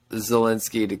for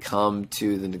Zelensky to come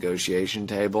to the negotiation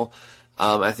table.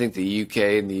 I think the UK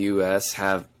and the US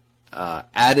have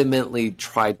adamantly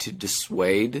tried to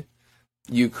dissuade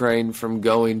Ukraine from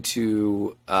going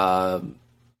to the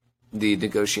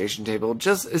negotiation table,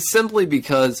 just simply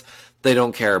because they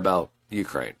don't care about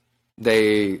Ukraine.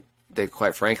 They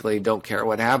quite frankly don't care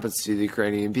what happens to the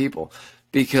Ukrainian people,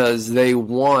 because they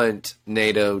want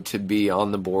NATO to be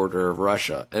on the border of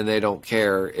Russia, and they don't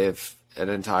care if an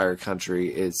entire country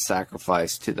is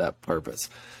sacrificed to that purpose.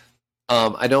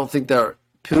 I don't think that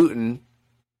Putin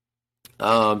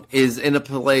is in a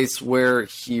place where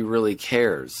he really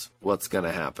cares what's going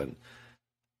to happen.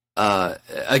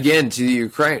 Again, to the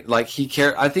Ukraine, I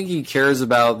think he cares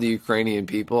about the Ukrainian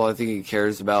people. I think he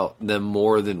cares about them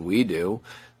more than we do.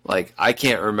 Like, I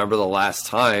can't remember the last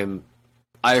time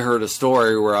I heard a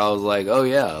story where I was like, oh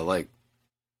yeah, like,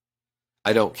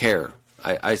 I don't care.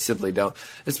 I simply don't.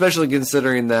 Especially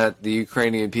considering that the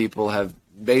Ukrainian people have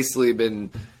basically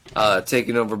been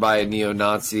taken over by a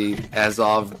neo-Nazi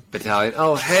Azov battalion.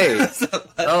 Oh, hey.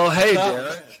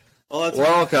 Derek.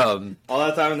 Welcome. All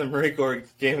that time in the Marine Corps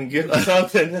came and give me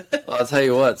something. Well, I'll tell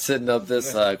you what, sitting up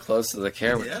this close to the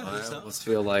camera, I almost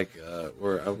feel like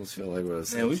we're.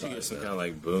 Man, we should get some kind of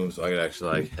like boom, so I could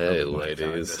actually hey,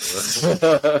 ladies.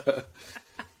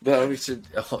 No, we should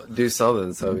do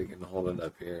something so we can hold it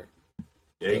up here.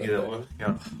 Yeah, you get that one.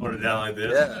 Hold it down like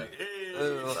this. Yeah.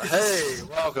 Like, hey,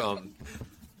 welcome.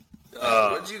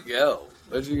 Where'd you go?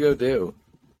 What'd you go do?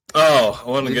 Oh, I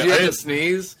wanted to go. Did you have to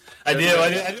sneeze? I did. I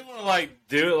didn't want to like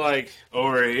do it like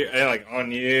over here, like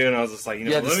on you, and I was just like,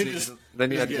 let me just.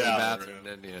 Then you had to go to the bathroom,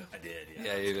 didn't you? I did.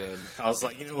 Yeah, you did. I was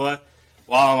like, you know what?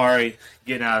 While I'm already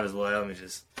getting out of his way, let me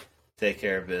just take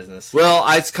care of business. Well,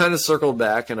 I kind of circled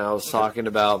back, and I was talking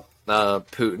about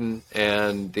Putin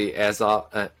and the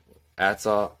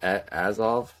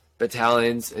Azov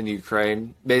battalions in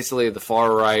Ukraine. Basically, the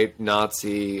far right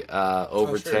Nazi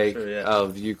overtake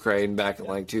of Ukraine back in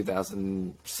like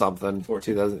 2000 something,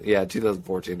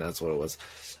 2014. That's what it was.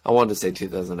 I wanted to say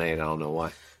 2008. I don't know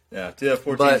why. Yeah,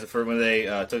 2014 is the first when they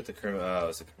took the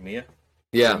Crimea.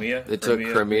 Yeah, they took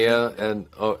Crimea, and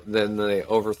then they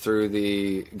overthrew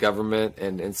the government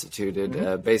and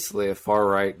instituted basically a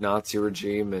far-right Nazi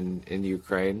regime in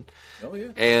Ukraine. Oh, yeah.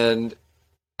 And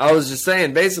I was just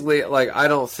saying, basically, like, I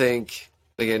don't think,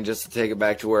 again, just to take it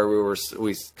back to where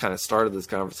we kind of started this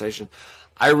conversation,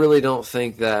 I really don't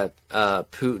think that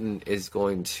Putin is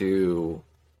going to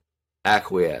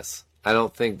acquiesce. I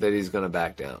don't think that he's going to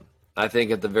back down. I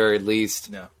think at the very least...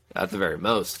 No. At the very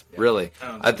most, really.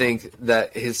 I think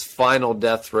that his final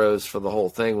death throes for the whole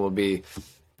thing will be,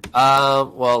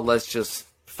 well, let's just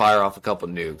fire off a couple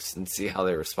nukes and see how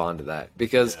they respond to that.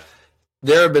 Because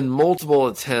there have been multiple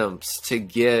attempts to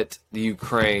get the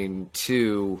Ukraine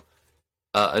to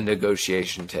a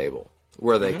negotiation table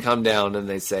where they come down and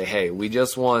they say, hey, we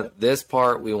just want this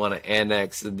part. We want to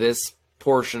annex this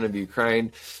portion of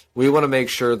Ukraine. We want to make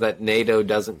sure that NATO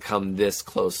doesn't come this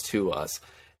close to us.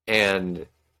 And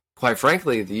quite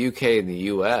frankly, the UK and the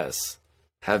US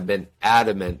have been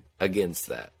adamant against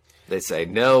that. They say,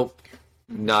 no,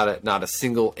 not a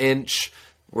single inch.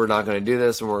 We're not going to do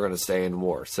this, and we're going to stay in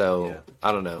war. So,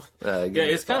 I don't know.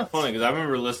 It's kind of funny, because I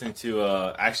remember listening to,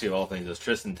 actually, of all things, it was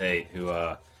Tristan Tate, who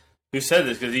said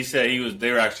this, because he said they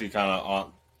were actually kind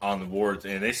of on the boards,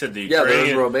 and they said the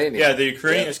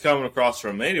Ukrainians coming across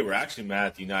Romania were actually mad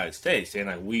at the United States, saying,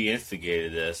 like, we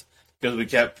instigated this, because we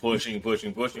kept pushing.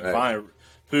 Right. Finally,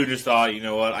 Putin just thought, you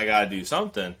know what, I got to do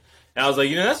something. And I was like,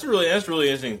 that's really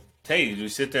interesting take. We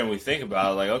sit there and we think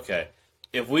about it, like, okay,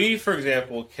 if we, for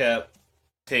example, kept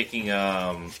taking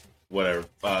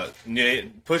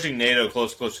pushing NATO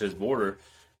close to his border,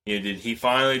 did he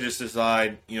finally just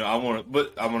decide, I want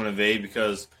to invade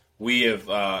because we have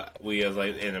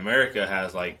like in America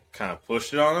has like kind of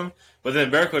pushed it on him? But then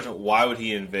the better question, why would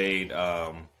he invade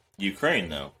Ukraine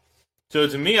though? So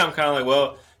to me, I'm kind of like,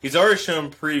 well, he's already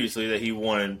shown previously that he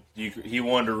wanted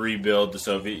to rebuild the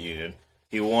Soviet Union.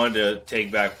 He wanted to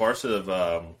take back parts of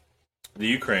the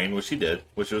Ukraine, which he did,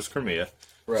 which was Crimea.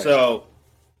 Right. So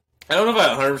I don't know if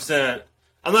I 100%.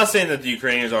 I'm not saying that the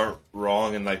Ukrainians aren't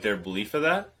wrong in like their belief of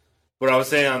that, but I was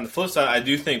saying on the flip side, I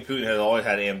do think Putin has always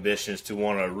had ambitions to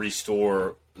want to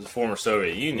restore the former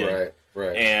Soviet Union.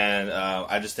 Right. And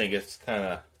I just think it's kind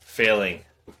of failing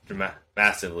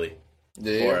massively for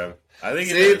him. I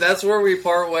think that's where we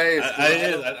part ways.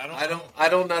 I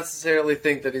don't necessarily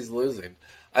think that he's losing.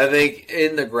 I think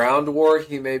in the ground war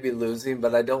he may be losing,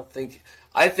 but I don't think.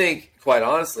 I think, quite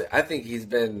honestly, I think he's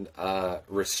been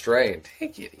restrained. Hey,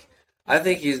 kitty. I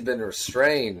think he's been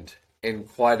restrained in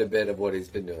quite a bit of what he's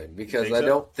been doing, because I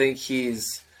don't think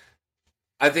he's.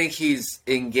 I think he's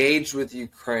engaged with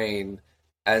Ukraine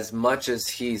as much as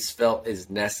he's felt is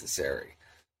necessary,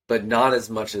 but not as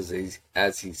much as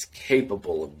he's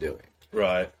capable of doing.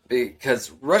 Right.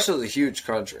 Because Russia's a huge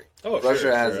country.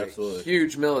 Russia has a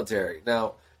huge military.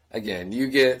 Now, again, you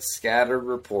get scattered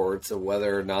reports of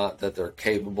whether or not that they're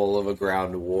capable of a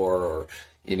ground war, or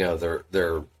their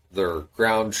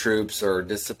ground troops are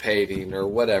dissipating or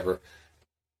whatever.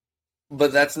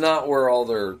 But that's not where all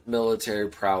their military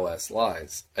prowess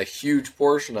lies. A huge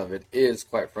portion of it is,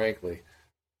 quite frankly,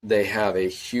 they have a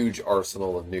huge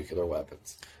arsenal of nuclear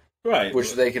weapons. Right.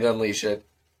 Which they could unleash at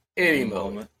any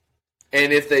moment.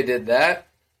 And if they did that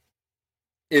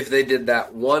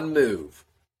one move,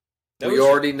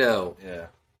 already know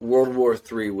World War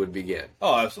III would begin.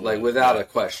 Oh, absolutely. Like, without a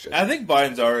question. I think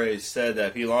Biden's already said that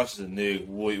if he launches a nuke,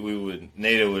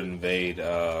 NATO would invade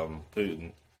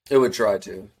Putin. It would try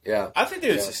to, yeah. I think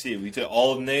they would succeed. We took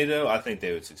all of NATO, I think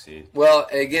they would succeed. Well,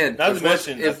 again,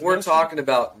 if we're talking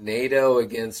about NATO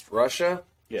against Russia,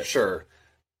 sure.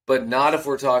 But not if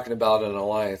we're talking about an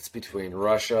alliance between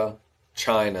Russia,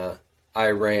 China,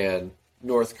 Iran,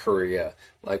 North Korea,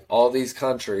 like all these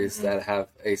countries that have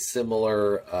a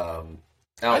similar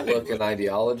outlook and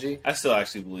ideology. I still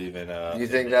actually believe in. You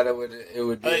think that it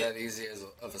would be that easy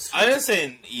of a switch? I'm not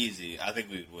saying easy. I think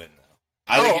we'd win though.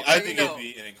 I think it'd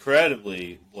be an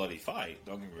incredibly bloody fight.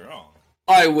 Don't get me wrong.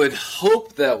 I would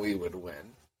hope that we would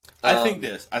win. I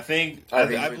believe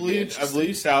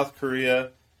South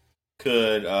Korea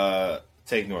could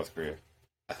take North Korea.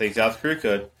 I think South Korea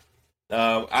could.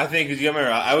 I think, because you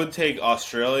remember, I would take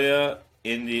Australia,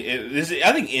 India.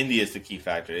 I think India is the key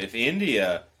factor. If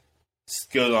India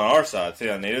goes on our side, say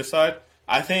on NATO's side,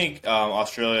 I think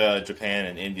Australia, Japan,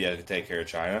 and India can take care of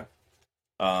China.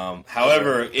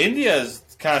 However, India's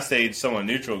kind of stayed somewhat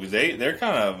neutral because they're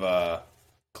kind of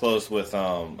close with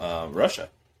Russia.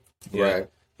 Right.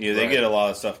 Yeah, they get a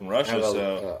lot of stuff from Russia.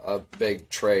 A big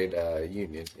trade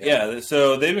union. Yeah,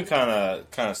 so they've been kind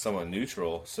of somewhat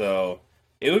neutral. So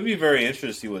it would be very interesting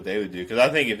to see what they would do, because I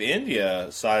think if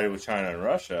India sided with China and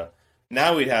Russia,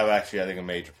 now we'd have actually, I think, a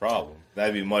major problem.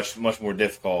 That'd be much more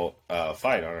difficult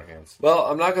fight on our hands. Well,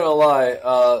 I'm not going to lie.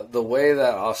 The way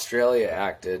that Australia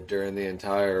acted during the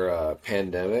entire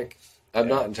pandemic, I'm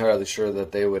not entirely sure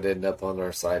that they would end up on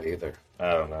our side either.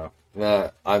 I don't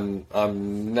know. I'm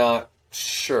not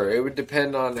sure. It would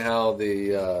depend on how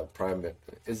the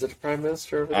is it a prime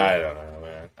minister over there? I don't know,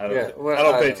 man. I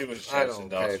don't pay too much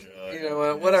attention to Australia. You know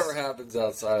what? Whatever happens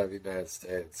outside of the United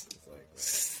States, it's like,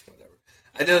 whatever.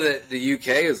 I know that the UK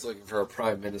is looking for a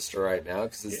prime minister right now,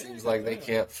 because it seems like they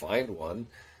can't find one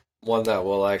that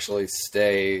will actually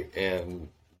stay and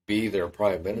be their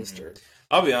prime minister. Mm-hmm.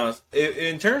 I'll be honest.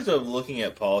 In terms of looking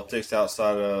at politics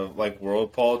outside of like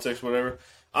world politics, whatever,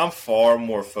 I'm far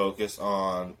more focused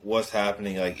on what's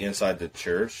happening like inside the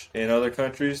church in other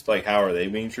countries, like how are they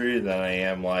being treated, than I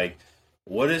am like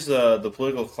what is the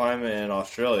political climate in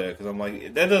Australia? Because I'm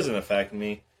like that doesn't affect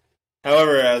me.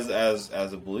 However, as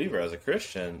a believer, as a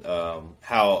Christian,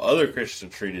 how other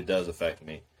Christians are treated does affect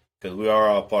me because we are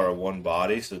all part of one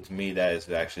body. So to me, that is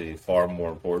actually far more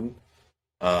important.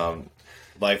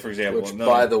 Like for example, which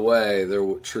by the way,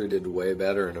 they're treated way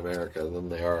better in America than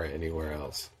they are anywhere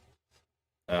else.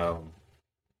 Where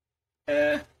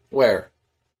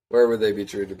would they be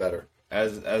treated better?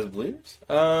 As believers?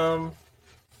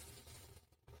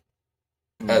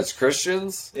 As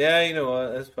Christians? Yeah, you know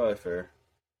what? That's probably fair.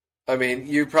 I mean,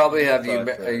 you probably have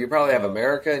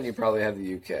America and you probably have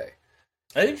the UK.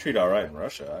 I did treat all right in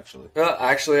Russia, actually. Well,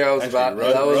 actually, that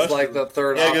was like the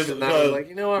third option. I was like,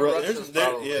 you know what, Russia's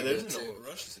probably there's no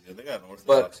Russia's good. They got an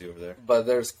orthodoxy over there. But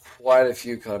there's quite a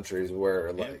few countries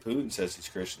where like Putin says he's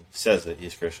Christian. He says that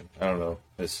he's Christian. I don't know.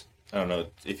 I don't know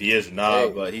if he is or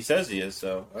not, but he says he is.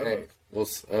 So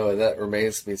that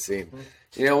remains to be seen.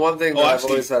 You know, one thing that I've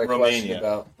always had a question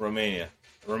about Romania.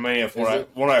 When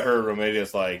I heard Romania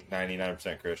is like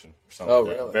 99% Christian or something. Oh,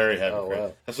 really? Very heavy Christian.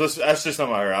 Wow. That's just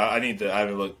something I heard. I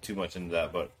haven't looked too much into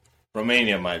that, but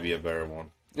Romania might be a better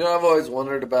one. You know, I've always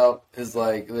wondered about is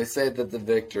like they say that the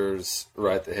victors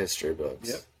write the history books.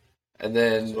 Yep. And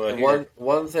then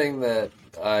one thing that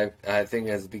I think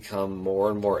has become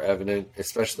more and more evident,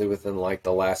 especially within like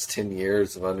the last 10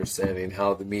 years of understanding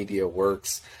how the media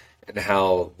works and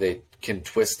how they can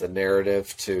twist the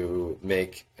narrative to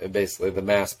make basically the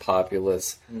mass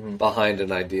populace behind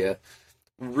an idea,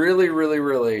 really, really,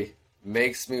 really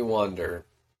makes me wonder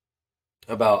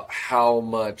about how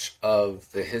much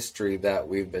of the history that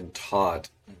we've been taught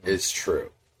is true.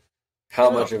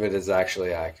 How much of it is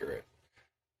actually accurate.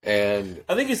 And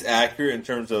I think it's accurate in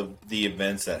terms of the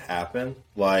events that happened.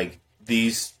 Like,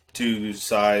 these two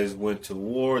sides went to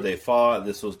war, they fought,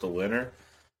 this was the winner.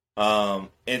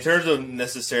 In terms of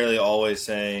necessarily always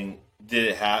saying,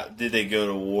 did they go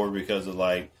to war because of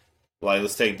like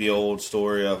let's take the old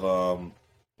story of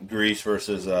Greece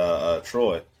versus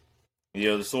Troy. You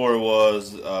know, the story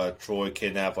was Troy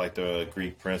kidnapped like the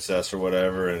Greek princess or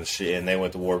whatever, and they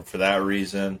went to war for that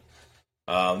reason.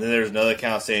 Then there's another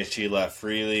account saying she left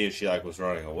freely and she like was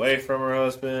running away from her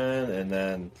husband, and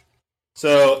then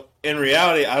so in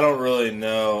reality, I don't really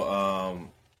know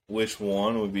which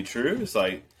one would be true. It's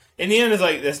like in the end, it's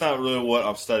like that's not really what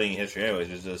I'm studying history anyways.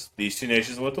 It's just these two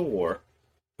nations went to war.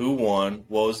 Who won?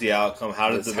 What was the outcome? How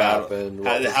did the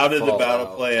battle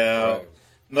play out? Right.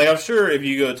 Like I'm sure if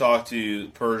you go talk to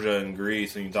Persia and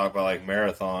Greece and you talk about like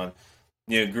Marathon,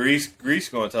 you know Greece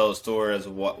going to tell a story as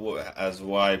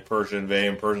why Persia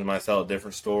invaded. Persia might tell a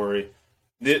different story.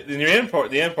 The end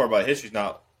part about history is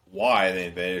not why they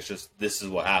invaded. It's just this is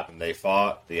what happened. They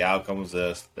fought. The outcome was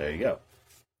this. There you go.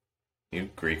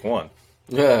 Greek won.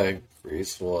 Yeah,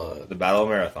 Greece won. The Battle of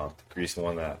Marathon. Greece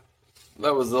won that.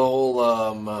 That was the whole,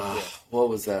 what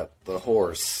was that? The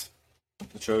horse.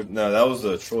 No, that was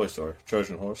the Troy story.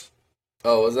 Trojan horse.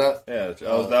 Oh, was that? Yeah,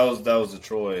 that was the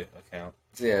Troy account.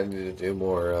 Yeah, I need to do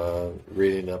more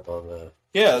reading up on that.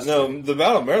 Yeah, no, the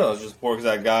Battle of Marathon was just poor because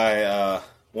that guy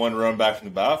wanted to run back from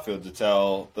the battlefield to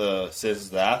tell the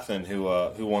citizens of Athens who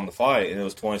won the fight, and it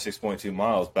was 26.2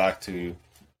 miles back to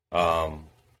the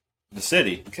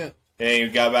city. Okay. And he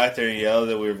got back there and yelled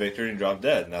that we were victory and dropped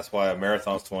dead. And that's why a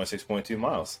marathon's 26.2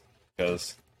 miles.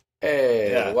 Because why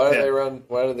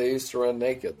do they used to run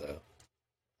naked though?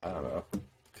 I don't know.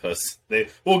 Because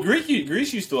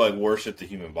Greece used to like worship the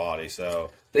human body,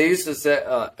 so they used to say,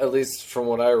 at least from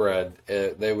what I read,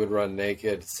 they would run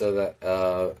naked so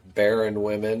that barren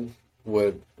women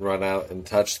would run out and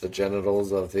touch the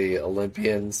genitals of the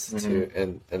Olympians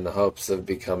in the hopes of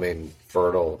becoming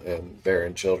fertile and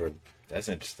bearing children. That's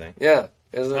interesting. Yeah,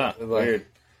 isn't it? Weird.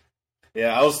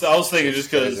 Yeah, I was thinking just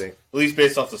because, at least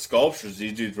based off the sculptures,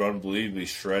 these dudes were unbelievably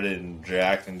shredded and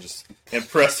jacked and just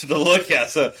impressive to look at.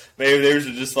 So maybe they were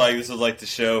just like, this was like the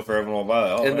show for everyone.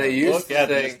 And they used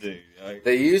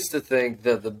to think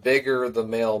that the bigger the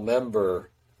male member,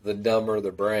 the dumber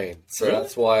the brain. So really?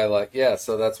 That's why,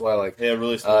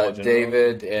 really small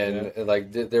David and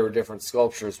there were different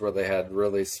sculptures where they had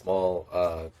really small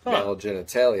male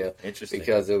genitalia. Interesting.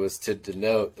 Because it was to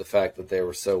denote the fact that they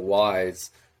were so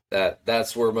wise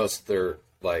that's where most of their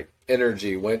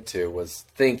energy went to, was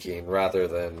thinking rather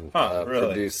than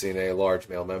producing a large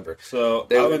male member. So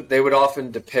they would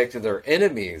often depict their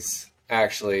enemies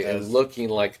actually and looking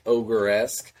like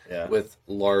ogre-esque with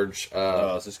large.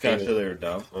 So it's kind of show they were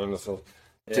dumb. To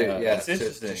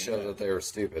show that they were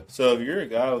stupid. So if you're a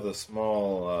guy with a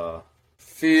small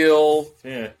feel,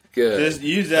 Good. Just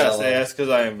use that. Say that's because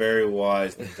I am very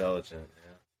wise and intelligent.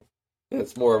 Yeah.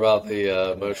 It's more about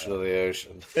the motion of the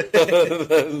ocean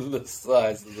than the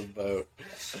size of the boat.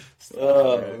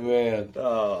 Oh man.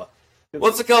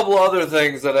 What's a couple other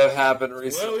things that have happened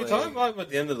recently? Well, we talked about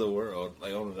the end of the world.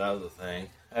 Like, that was the thing.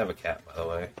 I have a cat, by the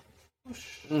way.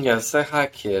 Yeah, say hi,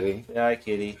 kitty. Say hi,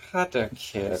 kitty. Hi there,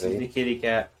 kitty. This is the kitty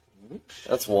cat.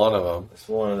 That's one of them. That's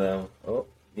one of them. Oh,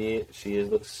 yeah, she is.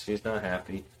 Looks, she's not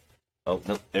happy. Oh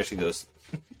no, there she goes.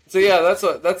 So yeah,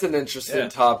 that's an interesting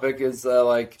topic. Is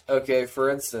like, okay, for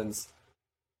instance,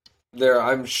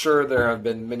 I'm sure there have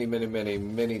been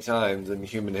many times in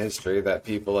human history that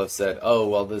people have said, "Oh,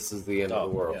 well, this is the end of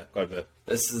the world. Yeah, quite a bit.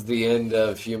 This is the end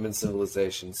of human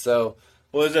civilization." So,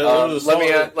 let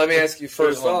me ask you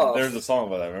first off. There's a song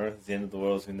about that. Remember, it's the end of the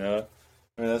world as we know it.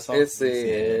 Remember that song? It's the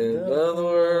end of the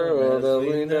world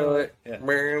as we know it.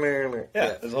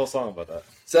 Yeah, there's a whole song about that.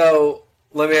 So,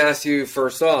 let me ask you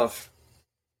first off.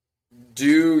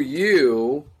 Do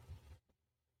you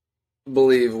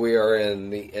believe we are in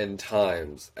the end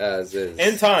times as is?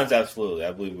 End times, absolutely.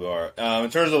 I believe we are. In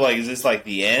terms of, like, is this like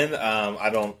the end? I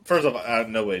don't. First off,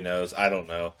 nobody knows. I don't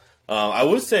know. I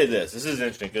would say this. This is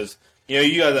interesting because,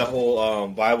 you got that whole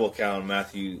Bible account in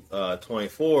Matthew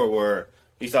 24 where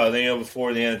he thought,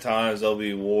 before the end of times there'll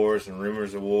be wars and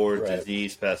rumors of wars,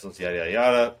 disease, pestilence, yada yada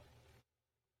yada,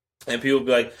 and people will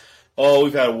be like, "Oh,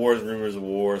 we've had wars and rumors of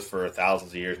wars for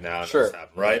thousands of years now." Sure,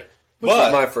 happened, right? Which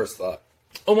is my first thought.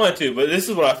 Oh, mine too. But this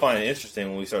is what I find interesting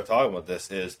when we start talking about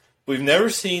this: is we've never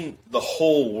seen the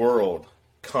whole world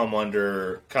come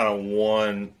under kind of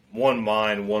one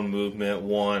mind, one movement,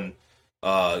 one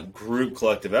group,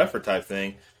 collective effort type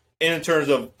thing, and in terms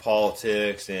of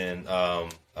politics and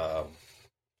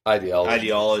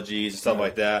ideologies and stuff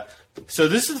like that. So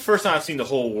this is the first time I've seen the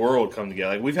whole world come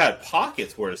together. Like, we've had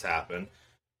pockets where this happened,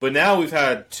 but now we've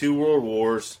had 2 world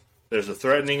wars. There's a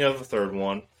threatening of a third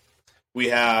one. We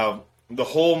have the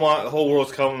whole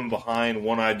world's coming behind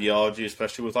one ideology,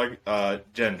 especially with like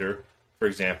gender, for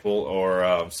example,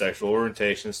 or sexual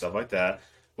orientation, stuff like that.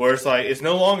 Where it's like it's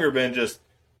no longer been just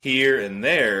here and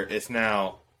there; it's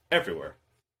now everywhere.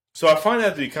 So I find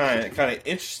that to be kind of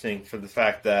interesting for the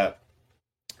fact that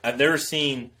I've never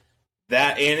seen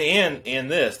that, and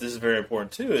this is very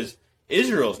important too. Is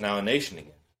Israel's now a nation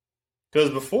again? Because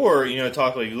before, you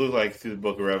look like through the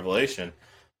book of Revelation,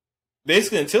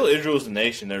 basically until Israel's a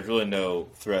nation, there's really no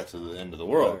threat to the end of the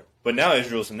world. Right. But now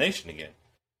Israel's a nation again.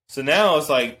 So now it's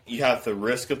like you have the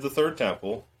risk of the third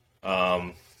temple.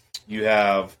 You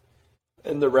have...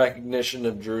 And the recognition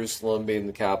of Jerusalem being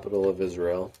the capital of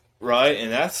Israel. Right,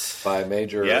 and that's... By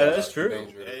major... Yeah, that's true.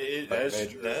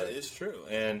 That is true.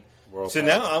 And so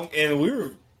now,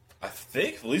 I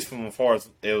think, at least from as far as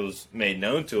it was made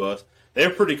known to us, they're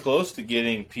pretty close to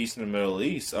getting peace in the Middle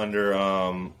East under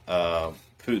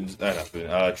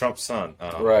Trump's son.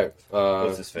 Right.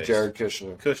 What's his face? Jared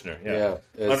Kushner. Kushner, yeah.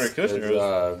 Under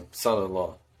Kushner. His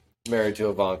son-in-law. Married to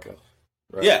Ivanka.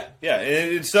 Right. Yeah.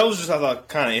 And that was just, I thought,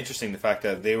 kind of interesting, the fact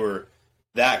that they were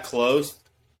that close.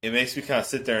 It makes me kind of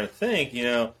sit there and think,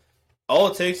 all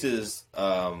it takes is,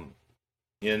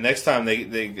 next time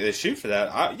they shoot for that,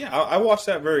 I watched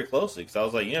that very closely because I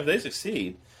was like, if they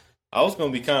succeed, I was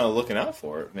going to be kind of looking out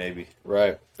for it, maybe.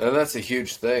 Right. And that's a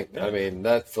huge thing. Yeah. I mean,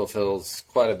 that fulfills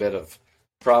quite a bit of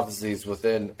prophecies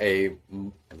within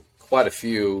quite a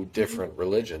few different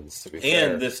religions, to be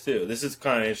fair. And this, too. This is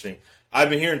kind of interesting. I've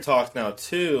been hearing talks now,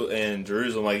 too, in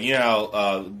Jerusalem. Like,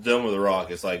 Dome of the Rock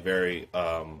is, like, very,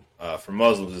 for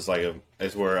Muslims,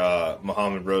 it's where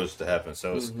Muhammad rose to heaven.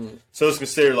 So it's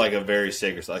considered, like, a very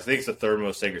sacred site. I think it's the 3rd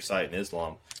most sacred site in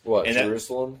Islam. What,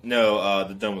 Jerusalem?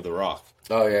 The Dome of the Rock.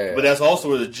 Oh, yeah. But that's also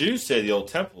where the Jews say the old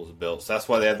temple was built, so that's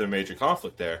why they have their major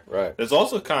conflict there. Right. There's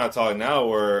also kind of talk now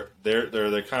where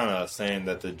they're kind of saying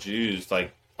that the Jews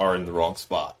are in the wrong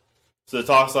spot. So the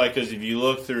talk's because if you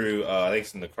look through, I think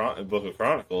it's in the book of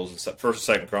Chronicles,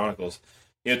 1st and 2nd Chronicles,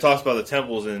 it talks about the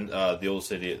temples in the old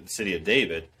city of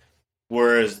David,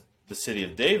 whereas the city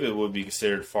of David would be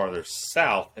considered farther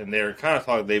south, and they're kind of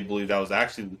talking. They believe that was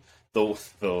actually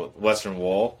the Western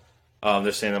Wall.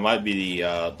 They're saying that might be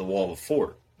the wall of a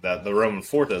fort, that the Roman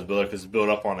fort that was built because it's built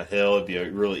up on a hill. It'd be a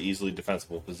really easily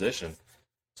defensible position.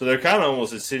 So they're kind of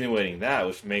almost insinuating that,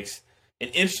 which makes an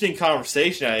interesting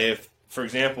conversation. If, for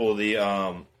example,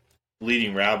 the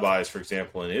leading rabbis, for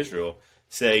example, in Israel,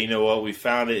 say, you know what, we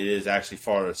found it is actually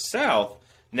farther south.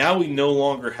 Now we no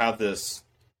longer have this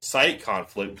site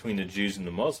conflict between the Jews and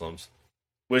the Muslims,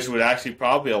 which would actually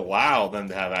probably allow them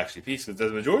to have actually peace. Because the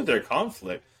majority of their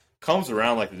conflict comes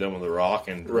around like they've done with Iraq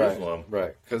and Jerusalem.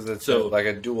 Right. Because it's like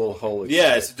a dual holy site.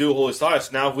 Yeah, it's a dual holy site.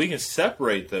 So now if we can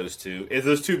separate those two, if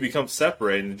those two become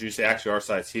separated and the Jews say, actually, our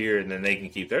site's here, and then they can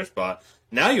keep their spot,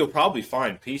 now you'll probably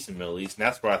find peace in the Middle East. And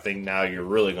that's where I think now you're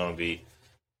really going to be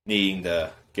needing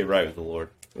to get right with the Lord.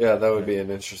 Yeah, that would be an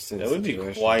interesting situation.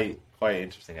 That would be quite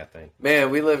interesting, I think.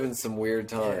 Man, we live in some weird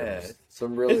times. Yeah.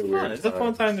 Some really it's weird fun. times. It's a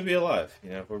fun time to be alive.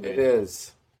 It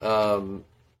is.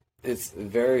 It's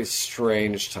very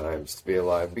strange times to be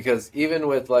alive, because even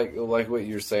with like what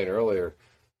you were saying earlier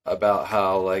about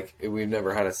how like we've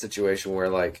never had a situation where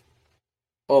like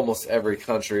almost every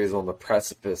country is on the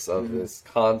precipice of this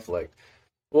conflict.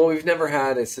 Well, we've never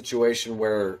had a situation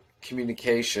where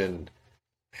communication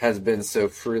has been so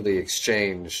freely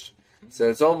exchanged. So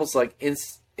it's almost like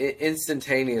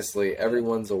instantaneously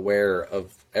everyone's aware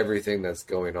of everything that's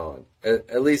going on,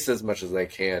 at least as much as they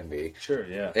can be. Sure,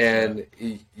 yeah. And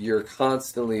you're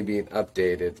constantly being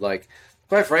updated. Like,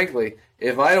 quite frankly,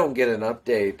 if I don't get an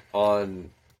update on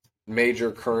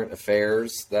major current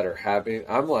affairs that are happening,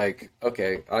 I'm like,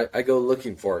 okay, I go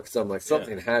looking for it, because I'm like,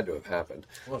 something had to have happened.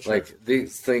 Well, sure. Like,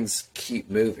 these things keep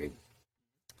moving.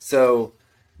 So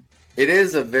it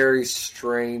is a very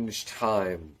strange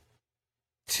time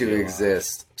to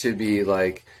exist, to be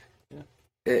like,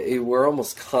 we're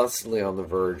almost constantly on the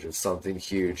verge of something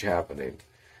huge happening,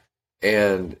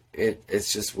 and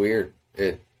it's just weird.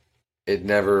 It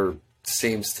never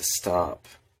seems to stop.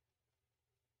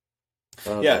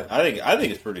 I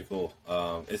think it's pretty cool.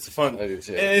 It's a fun. I do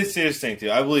too. It's interesting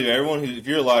too. I believe everyone if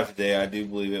you're alive today, I do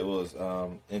believe it was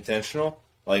intentional.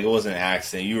 Like, it wasn't an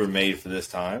accident. You were made for this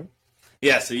time.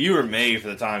 Yeah, so you were made for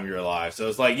the time you're alive. So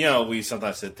it's like, we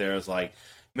sometimes sit there. It's like,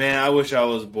 man, I wish I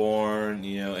was born,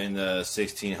 in the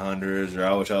 1600s, or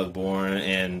I wish I was born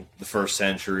in the first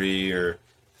century or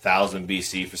 1000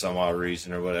 BC for some odd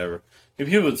reason or whatever. And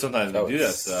people would sometimes do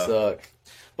that stuff. Suck.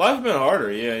 Life's been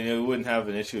harder. Yeah, we wouldn't have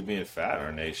an issue with being fat in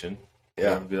our nation.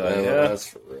 Yeah, be like, that's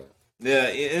for real. Yeah,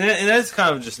 and that's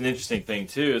kind of just an interesting thing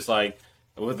too. It's like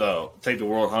with take the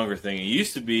world hunger thing. It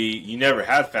used to be you never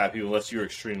had fat people unless you were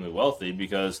extremely wealthy,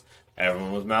 because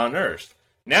everyone was malnourished.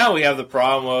 Now we have the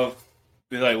problem of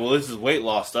be like, well, this is weight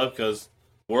loss stuff because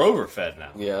we're overfed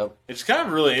now. Yeah, it's kind of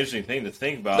a really interesting thing to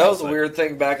think about. That was a weird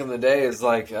thing back in the day. Is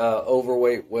like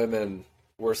overweight women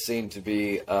were seen to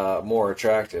be more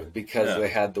attractive because they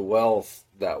had the wealth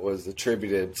that was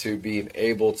attributed to being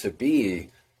able to be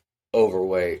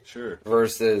overweight. Sure.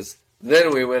 Versus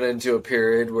then we went into a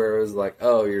period where it was like,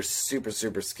 oh, you're super,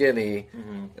 super skinny.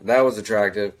 Mm-hmm. That was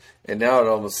attractive. And now it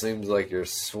almost seems like you're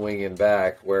swinging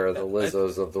back where the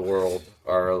Lizzos of the world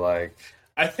are like...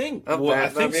 I think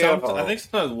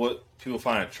sometimes what people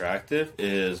find attractive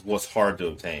is what's hard to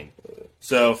obtain.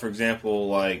 So, for example,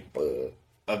 like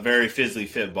a very physically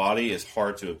fit body is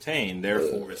hard to obtain,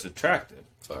 therefore it's attractive.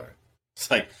 Sorry. It's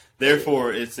like,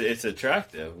 therefore it's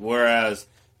attractive. Whereas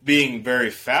being very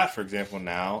fat, for example,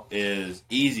 now is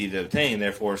easy to obtain,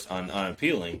 therefore it's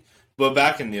unappealing. But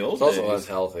back in the old days... It's also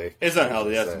unhealthy. It's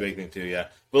unhealthy, that's a big thing too, yeah.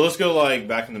 But let's go like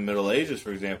back in the Middle Ages,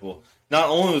 for example. Not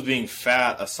only was being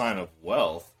fat a sign of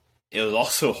wealth, it was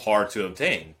also hard to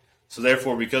obtain. So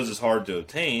therefore, because it's hard to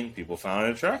obtain, people found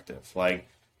it attractive. Like,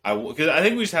 because I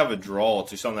think we just have a draw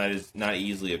to something that is not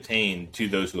easily obtained to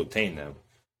those who obtain them.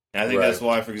 And I think that's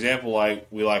why, for example, like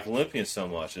we like Olympians so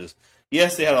much. Is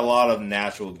yes, they had a lot of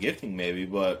natural gifting, maybe,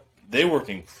 but they worked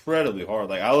incredibly hard.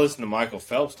 Like, I listened to Michael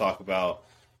Phelps talk about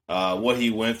what he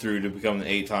went through to become the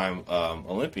 8-time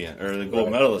Olympian, or the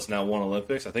gold medalist, now won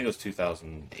Olympics. I think it was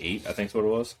 2008, I think that's what it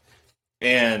was.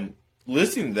 And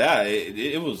listening to that,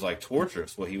 it was like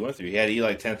torturous what he went through. He had to eat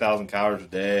like 10,000 calories a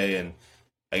day, and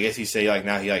I guess he say like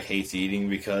now he like hates eating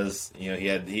because he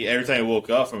every time he woke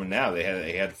up from a nap they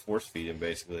had to force feed him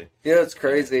basically. Yeah, what's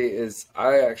crazy is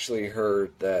I actually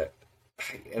heard that,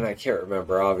 and I can't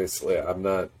remember. Obviously, I'm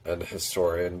not a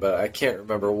historian, but I can't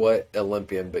remember what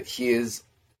Olympian, but he is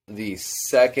the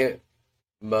second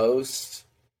most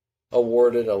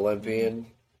awarded Olympian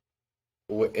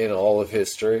in all of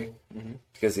history,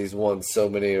 because he's won so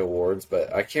many awards.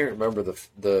 But I can't remember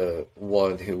the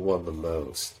one who won the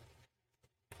most.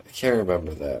 I can't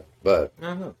remember that, but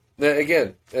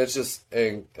again, it's just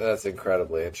that's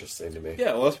incredibly interesting to me.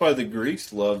 Yeah, well, that's why the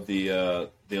Greeks loved the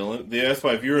that's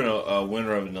why if you're a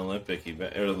winner of an Olympic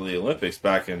event or the Olympics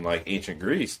back in like ancient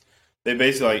Greece, they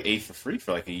basically like ate for free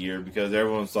for like a year because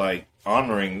everyone's like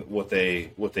honoring what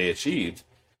they achieved.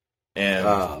 And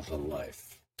the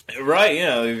life, right?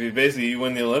 If you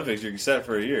win the Olympics, you're set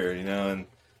for a year. And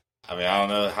I mean, I don't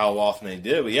know how often they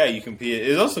did, but yeah, you compete.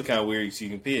 It's also kind of weird because you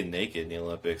compete naked in the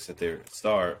Olympics at their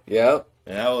start. Yeah.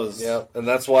 And that was and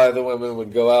that's why the women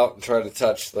would go out and try to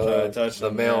touch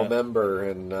the male yeah. member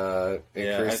and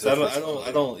increase. I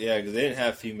don't, because they didn't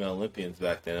have female Olympians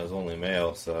back then. It was only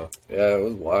male, so yeah, it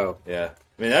was wild. Yeah,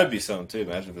 I mean that'd be something too.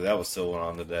 Imagine if that was still going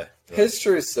on today. So.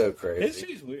 History's so crazy.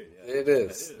 History's weird. Yeah. It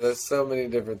is. There's so many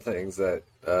different things that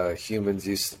humans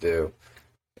used to do,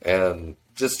 and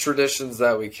just traditions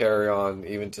that we carry on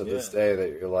even to this day. That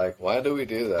you're like, why do we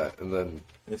do that? And then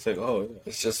it's like,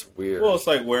 it's just weird. Well, it's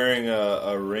like wearing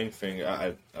a ring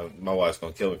finger. My wife's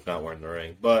gonna kill me for not wearing the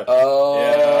ring, but yeah,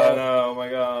 I know. Oh my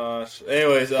gosh.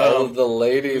 Anyways, all of the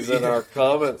ladies in our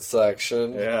comment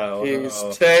section. Yeah, he's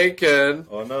taken.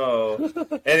 Oh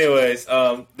no. Anyways,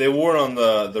 they wore it on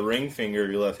the ring finger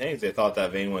of your left hand. They thought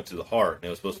that vein went to the heart, and it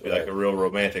was supposed to be like a real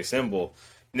romantic symbol.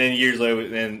 And then years later,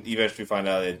 then eventually find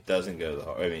out it doesn't go to the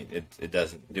heart. I mean, it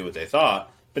doesn't do what they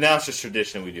thought. But now it's just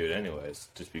tradition. We do it anyways,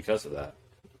 just because of that.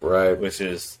 Right. Which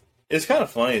is, it's kind of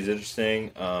funny. It's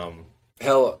interesting.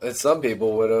 Hell, some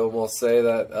people would almost say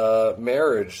that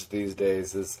marriage these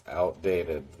days is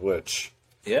outdated, which...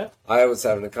 Yeah. I was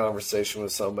having a conversation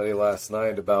with somebody last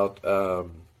night about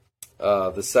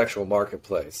the sexual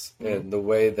marketplace and the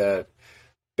way that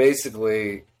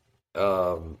basically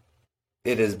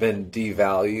it has been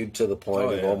devalued to the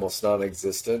point of almost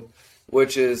non-existent,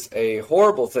 which is a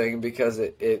horrible thing because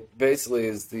it basically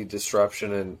is the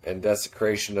disruption and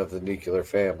desecration of the nuclear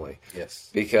family.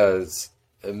 Yes. Because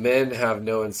men have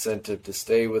no incentive to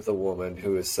stay with a woman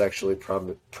who is sexually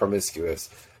promiscuous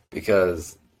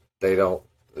because they don't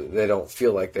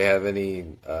feel like they have any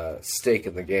stake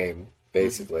in the game,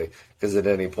 basically, because at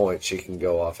any point she can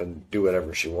go off and do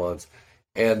whatever she wants.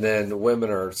 And then women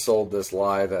are sold this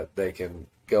lie that they can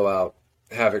go out,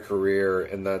 have a career,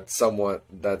 and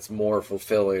that's more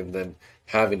fulfilling than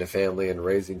having a family and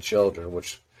raising children,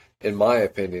 which, in my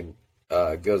opinion,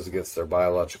 goes against their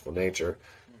biological nature,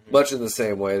 much in the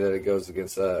same way that it goes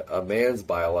against a man's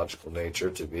biological nature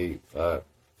to be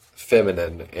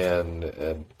feminine and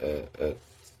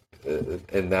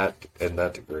in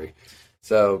that degree.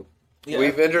 So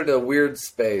we've entered a weird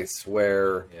space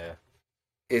where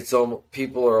it's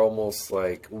people are almost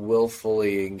like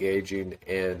willfully engaging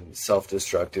in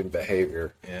self-destructive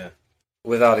behavior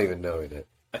without even knowing it.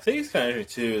 I think it's kind of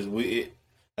interesting too.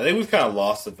 I think we've kind of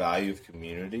lost the value of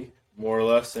community more or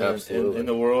less in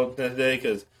the world today,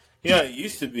 because it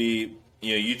used to be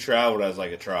you traveled as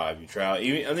like a tribe. You travel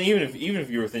even if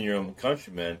you're within your own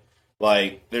countrymen.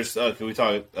 Like, there's, can we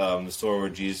talk the story where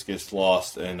Jesus gets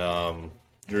lost in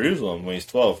Jerusalem when he's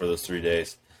 12 for those 3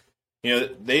 days?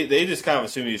 They just kind of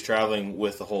assume he's traveling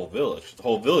with the whole village. The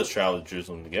whole village traveled to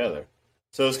Jerusalem together.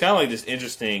 So it's kind of like this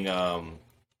interesting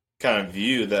kind of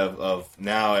view of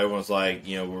now everyone's like,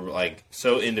 we're like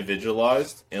so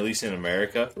individualized, at least in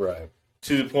America. Right.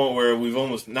 To the point where we've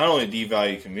almost not only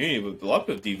devalued community, but a lot of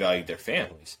people have devalued their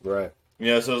families. Right.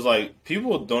 So it's like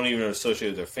people don't even associate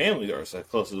with their family or as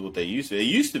close as what they used to. It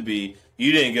used to be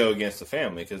you didn't go against the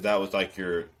family because that was like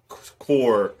your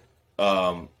core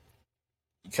kind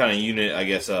of unit, I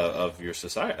guess, of your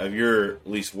society, of your at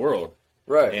least world.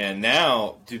 Right. And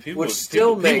now, people which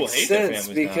still people makes sense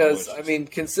because I mean,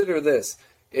 consider this: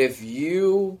 if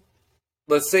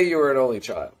let's say you were an only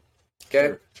child,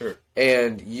 okay, sure,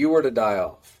 and you were to die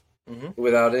off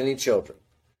without any children,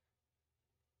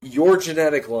 your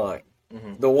genetic line.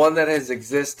 The one that has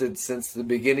existed since the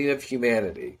beginning of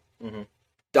humanity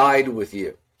died with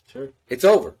you. Sure. It's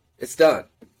over. It's done.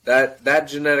 That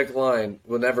genetic line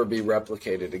will never be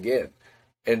replicated again.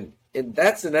 And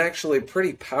that's an actually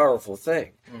pretty powerful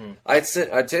thing. I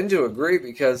tend to agree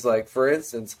because, like, for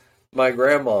instance, my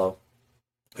grandma,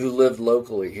 who lived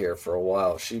locally here for a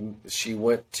while, she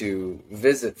went to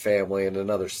visit family in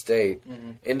another state,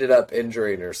 ended up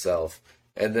injuring herself.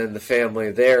 And then the family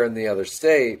there in the other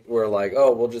state were like,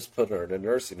 oh, we'll just put her in a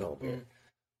nursing home here.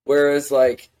 Whereas,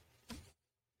 like,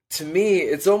 to me,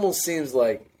 it almost seems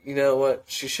like, you know what,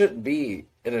 she shouldn't be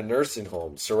in a nursing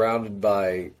home surrounded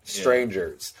by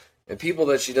strangers and people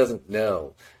that she doesn't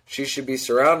know. She should be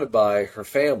surrounded by her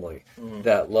family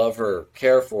that love her,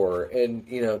 care for her. And,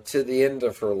 to the end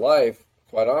of her life,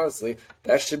 quite honestly,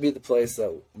 that should be the place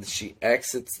that she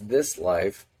exits this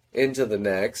life into the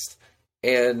next.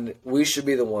 And we should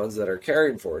be the ones that are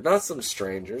caring for her, not some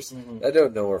strangers that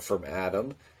don't know her from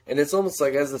Adam. And it's almost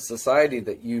like as a society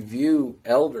that you view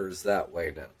elders that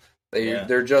way now.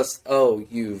 They're just,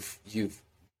 you've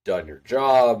done your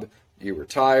job, you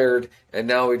retired, and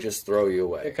now we just throw you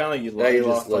away. It kind of you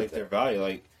lost like their value.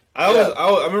 Like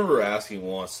I remember asking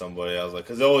once somebody, I was like,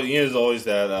 because there's always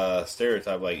that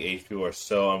stereotype like age people are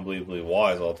so unbelievably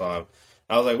wise all the time.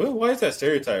 I was like, well, why is that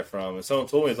stereotype from? And someone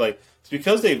told me it's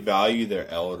because they value their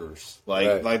elders.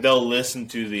 Like they'll listen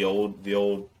to the old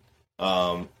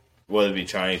whether it be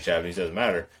Chinese, Japanese, doesn't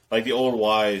matter. Like the old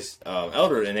wise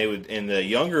elder, and the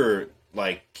younger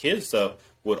kids stuff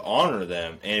would honor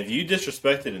them. And if you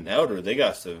disrespected an elder, they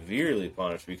got severely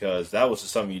punished because that was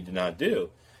just something you did not do.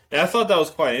 And I thought that was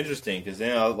quite interesting because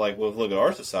then I was like, well, look at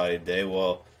our society today.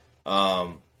 Well,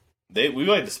 we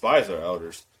despise our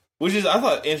elders, which is I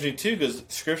thought interesting too because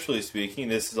scripturally speaking,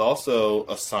 this is also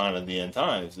a sign of the end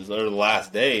times. Or the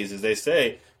last days, as they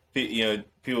say. Children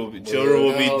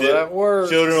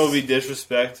will be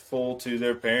disrespectful to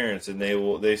their parents, and they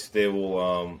will.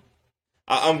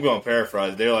 I'm going to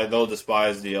paraphrase. They'll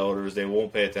despise the elders. They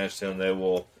won't pay attention to them. They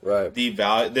will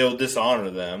devalue. They'll dishonor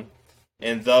them,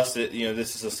 and thus,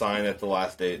 this is a sign that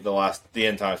the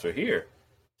end times are here.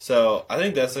 So I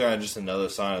think that's kind of just another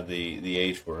sign of the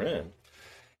age we're in.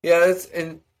 Yeah,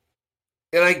 and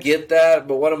I get that,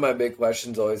 but one of my big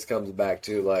questions always comes back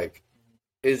to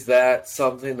is that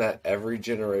something that every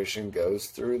generation goes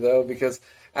through though? Because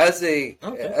as a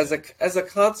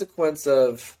consequence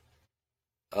of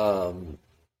I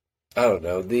don't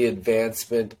know, the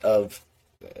advancement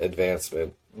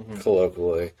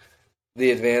colloquially, the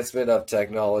advancement of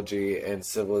technology and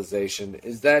civilization,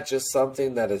 is that just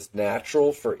something that is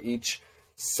natural for each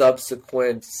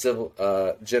subsequent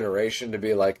generation to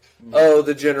be like, oh,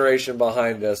 the generation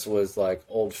behind us was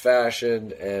old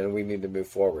fashioned and we need to move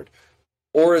forward?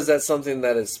 Or is that something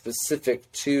that is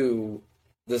specific to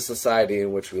the society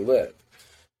in which we live?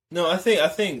 No, I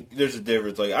think there's a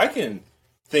difference. I can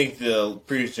think the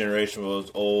previous generation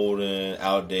was old and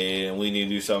outdated, and we need to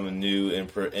do something new and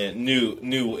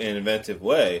new and inventive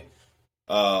way.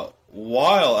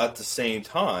 While at the same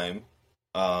time,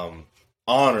 honor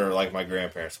my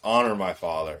grandparents, honor my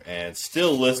father, and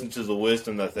still listen to the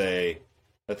wisdom that they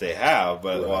have.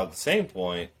 But while at the same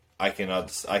point, I can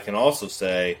also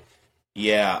say,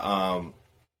 yeah,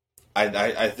 I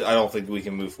don't think we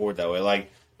can move forward that way.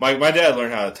 My dad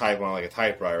learned how to type on a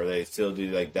typewriter. They still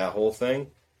do that whole thing.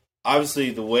 Obviously,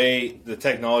 the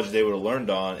technology they would have learned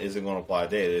on isn't going to apply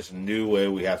today. There's a new way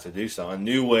we have to do something. A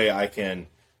new way I can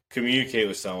communicate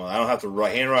with someone. I don't have to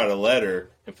handwrite a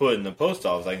letter and put it in the post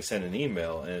office. I can send an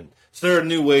email, and so there are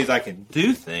new ways I can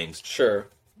do things. Sure.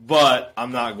 But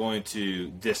I'm not going to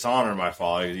dishonor my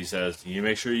father because he says, you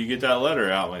make sure you get that letter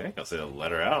out. I can't say the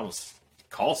letter out. Let's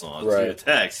call someone. Let's do a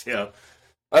text.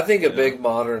 I think a big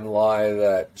modern lie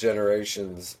that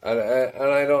generations, and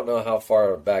I don't know how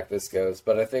far back this goes,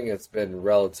 but I think it's been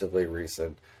relatively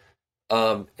recent,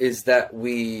 is that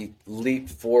we leap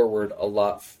forward a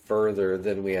lot further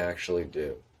than we actually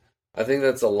do. I think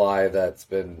that's a lie that's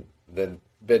been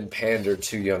pandered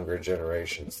to younger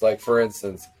generations. For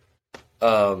instance,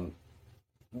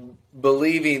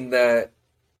 believing that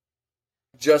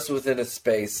just within a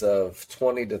space of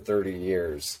 20 to 30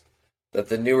 years, that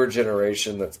the newer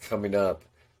generation that's coming up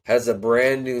has a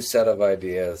brand new set of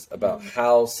ideas about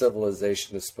how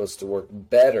civilization is supposed to work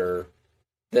better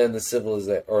than the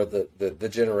civilization or the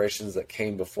generations that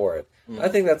came before it. I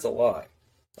think that's a lie.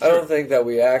 Sure. I don't think that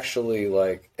we actually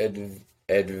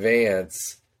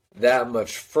advance that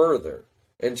much further.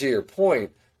 And to your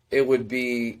point, it would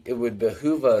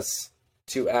behoove us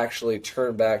to actually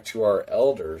turn back to our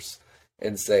elders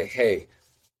and say, hey,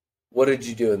 what did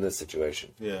you do in this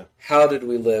situation? Yeah. How did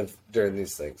we live during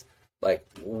these things?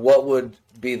 What would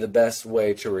be the best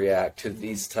way to react to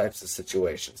these types of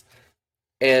situations?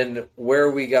 And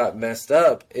where we got messed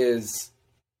up is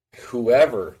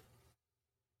whoever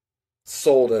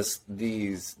sold us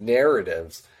these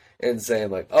narratives and saying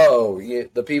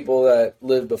the people that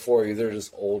lived before you, they're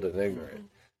just old and ignorant.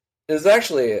 It's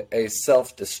actually a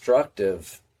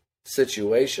self-destructive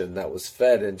situation that was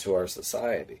fed into our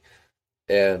society.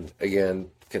 And again,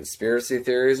 conspiracy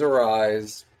theories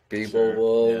arise. People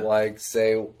will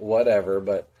say whatever,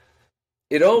 but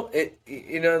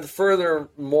the further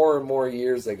more and more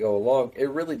years that go along, it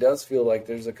really does feel like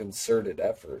there's a concerted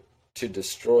effort to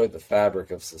destroy the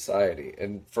fabric of society.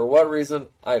 And for what reason,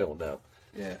 I don't know.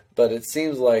 Yeah. But it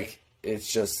seems like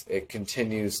it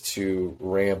continues to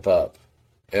ramp up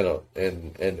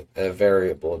in a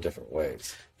variable of different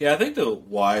ways. Yeah, I think the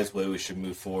wise way we should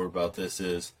move forward about this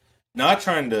is not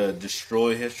trying to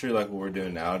destroy history like what we're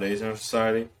doing nowadays in our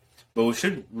society, but we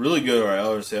should really go to our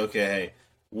elders and say, okay, hey,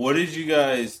 what did you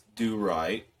guys do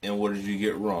right and what did you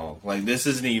get wrong? This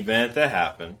is an event that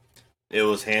happened. It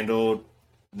was handled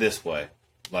this way.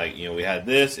 We had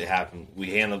this, it happened, we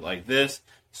handled it like this.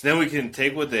 So then we can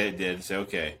take what they did and say,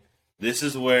 okay, this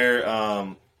is where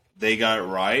they got it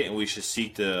right, and we should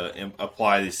seek to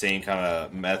apply the same kind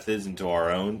of methods into our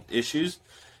own issues.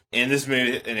 And this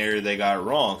made an area they got it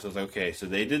wrong. So it's like, okay, so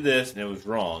they did this and it was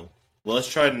wrong. Well, let's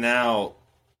try to now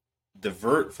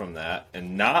divert from that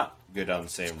and not go down the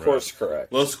same road. Course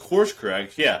correct. Let's course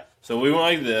correct, yeah. So we went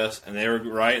like this, and they were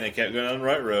right, and they kept going down the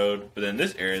right road. But in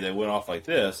this area, they went off like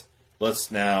this.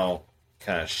 Let's now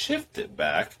kind of shift it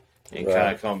back and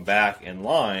kind of come back in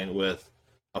line with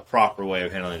a proper way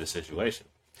of handling the situation.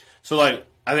 So, like,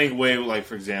 I think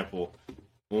for example,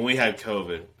 when we had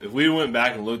COVID, if we went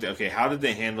back and looked at, okay, how did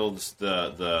they handle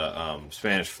the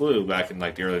Spanish flu back in,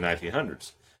 like, the early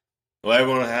 1900s? Well,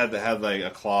 everyone had like, a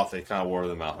cloth they kind of wore to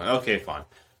the mouth. Like, okay, fine.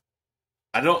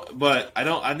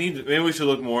 Maybe we should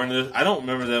look more into this. I don't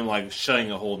remember them, like,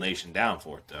 shutting a whole nation down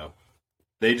for it, though.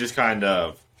 They just kind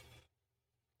of,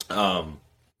 try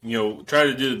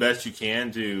to do the best you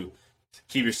can to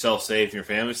keep yourself safe and your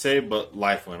family safe, but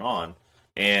life went on.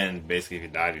 And basically, if you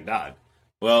died, you died.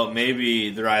 Well,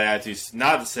 maybe the right attitude is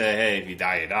not to say, hey, if you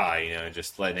die, you die,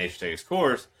 just let nature take its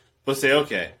course, but say,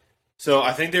 okay. So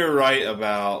I think they were right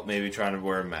about maybe trying to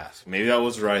wear a mask. Maybe that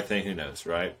was the right thing, who knows,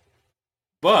 right?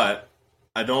 But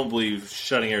I don't believe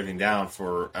shutting everything down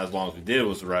for as long as we did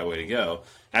was the right way to go.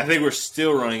 And I think we're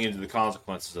still running into the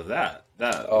consequences of that.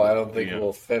 I don't think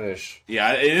we'll finish.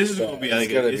 Yeah, this is going to be.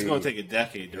 It's going to take a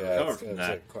decade to recover from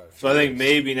that. So I think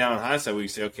maybe now in hindsight we can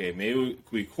say, okay, maybe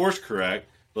we course correct.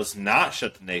 Let's not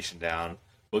shut the nation down.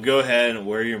 We'll go ahead and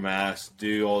wear your mask,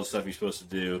 do all the stuff you're supposed to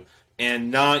do,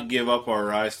 and not give up our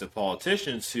rights to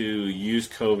politicians who use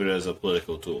COVID as a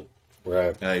political tool. Right.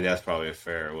 I think that's probably a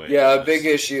fair way. Yeah, a big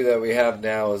issue that we have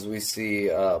now is we see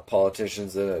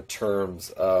politicians in terms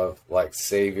of, like,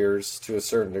 saviors to a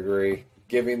certain degree,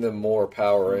 giving them more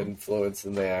power and influence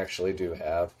than they actually do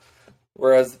have.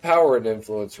 Whereas the power and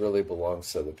influence really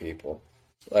belongs to the people.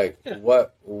 Like,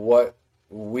 what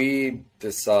we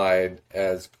decide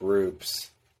as groups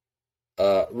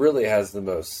really has the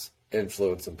most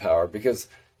influence and power, because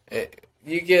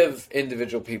you give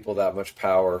individual people that much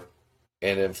power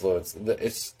and influence,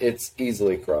 it's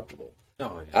easily corruptible.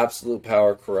 Oh, yeah. Absolute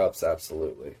power corrupts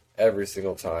absolutely every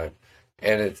single time,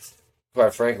 and it's,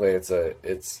 quite frankly, it's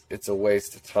a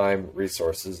waste of time,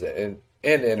 resources, and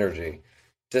energy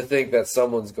to think that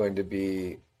someone's going to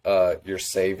be your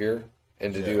savior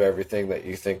and to do everything that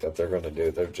you think that they're going to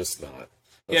do. They're just not.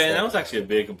 And that was actually a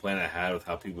big complaint I had with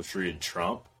how people treated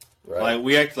Trump. Right. Like,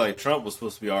 we acted like Trump was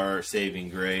supposed to be our saving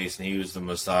grace, and he was the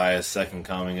Messiah, second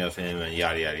coming of him, and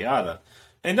yada, yada, yada.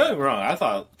 And don't get me wrong, I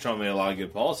thought Trump made a lot of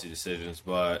good policy decisions,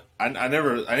 but I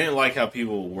didn't like how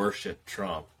people worshiped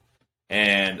Trump.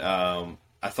 And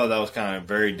I thought that was kind of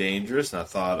very dangerous, and I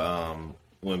thought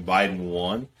when Biden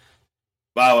won,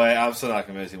 by the way, I'm still not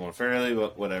convinced he won fairly,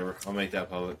 but whatever, I'll make that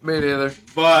public. Me neither.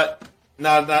 But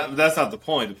that's not the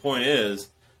point. The point is,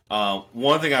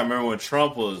 one thing I remember when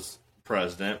Trump was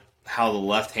president, how the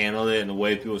left handled it and the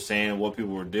way people were saying and what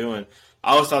people were doing,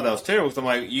 I always thought that was terrible, because I'm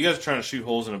like, you guys are trying to shoot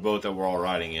holes in a boat that we're all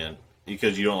riding in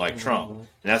because you don't like Trump. And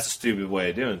that's a stupid way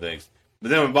of doing things. But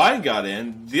then when Biden got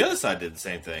in, the other side did the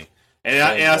same thing. And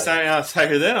I sat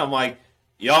here then, I'm like,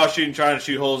 y'all are trying to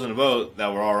shoot holes in a boat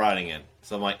that we're all riding in.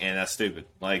 So I'm like, and that's stupid.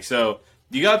 Like, so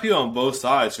you got people on both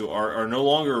sides who are no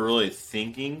longer really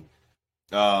thinking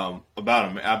about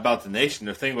the nation.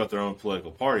 They're thinking about their own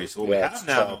political party. So what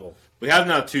we have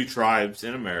now two tribes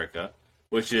in America,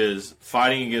 which is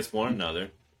fighting against one another,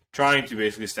 trying to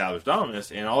basically establish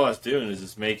dominance, and all that's doing is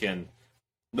just making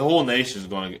the whole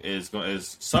nation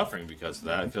is suffering because of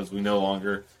that, because we no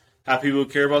longer have people who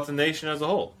care about the nation as a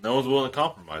whole. No one's willing to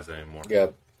compromise anymore. Yeah.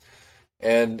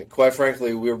 And quite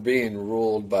frankly, we're being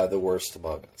ruled by the worst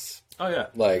among us. Oh, yeah.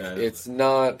 Like, it's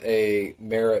not a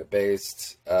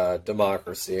merit-based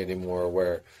democracy anymore,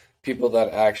 where people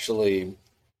that actually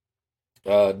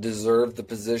deserve the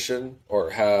position or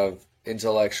have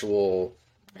intellectual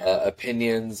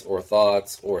opinions or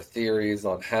thoughts or theories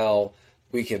on how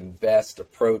we can best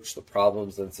approach the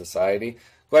problems in society.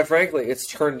 Quite frankly,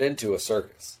 it's turned into a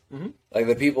circus. Mm-hmm. Like,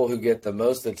 the people who get the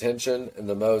most attention and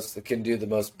that can do the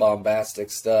most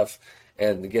bombastic stuff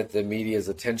and get the media's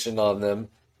attention on them,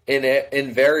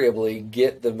 invariably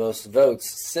get the most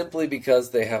votes simply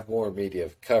because they have more media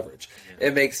coverage. Yeah.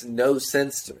 It makes no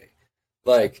sense to me.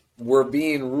 Like, we're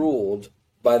being ruled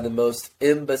by the most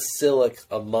imbecilic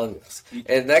among us.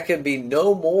 And that can be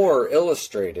no more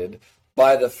illustrated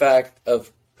by the fact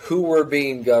of who we're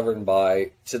being governed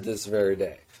by to this very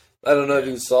day. I don't know if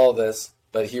you saw this,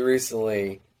 but he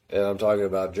recently, and I'm talking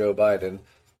about Joe Biden,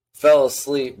 fell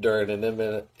asleep during an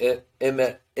MNSBC.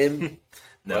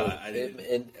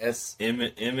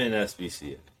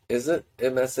 Is it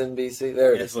MSNBC?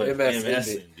 There it is. Like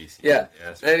MSNBC. Yeah.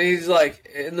 And he's like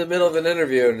in the middle of an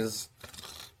interview and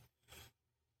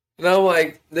I'm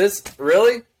like, this,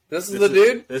 really? This is the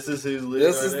dude? This is who's leading.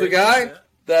 This is the guy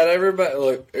that everybody,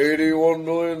 like, 81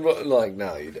 million, like,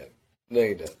 no, you didn't. No,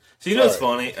 you didn't. So you know what's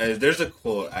funny? There's a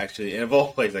quote, actually, and of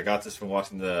all places, I got this from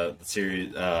watching the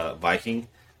series Vikings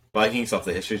off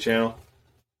the History Channel.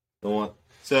 The one.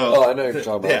 So, I know what you're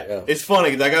talking about. Yeah. It's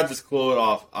funny because I got this quote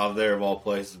off there of all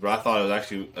places, but I thought it was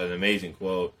actually an amazing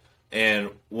quote. And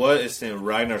what is saying,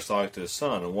 Ragnar's talking to his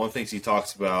son, and one of the things he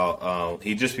talks about,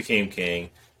 he just became king,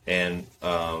 and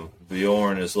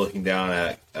Bjorn is looking down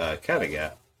at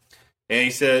Kattegat.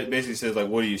 And he basically says, like,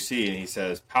 what do you see? And he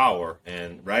says, power.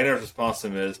 And Ragnar's response to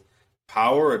him is,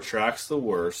 power attracts the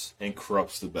worst and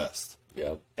corrupts the best.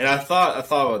 Yeah. And I thought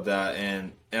about that,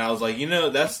 and I was like,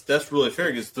 that's really fair,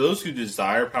 because those who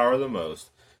desire power the most,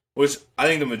 which I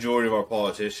think the majority of our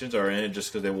politicians are in it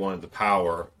just because they wanted the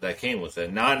power that came with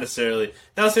it. Not saying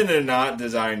they're not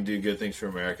desiring to do good things for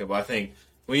America, but I think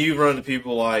when you run into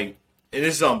people like, and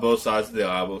this is on both sides of the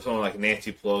aisle, but someone like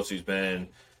Nancy Pelosi, who's been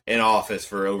in office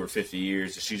for over 50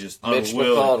 years, and she's just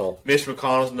unwilling. Mitch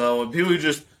McConnell's another one. People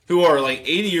who are like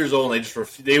 80 years old, and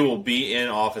they will be in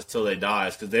office till they die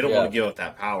because they don't want to give up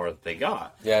that power that they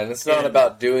got. Yeah, and it's not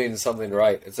about doing something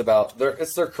right. It's about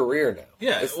it's their career now.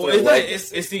 Yeah, it's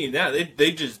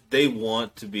they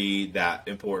want to be that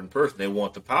important person. They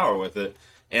want the power with it,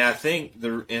 and I think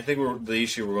the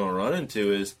issue we're going to run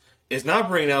into is it's not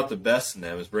bringing out the best in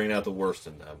them; it's bringing out the worst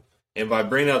in them. And by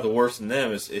bringing out the worst in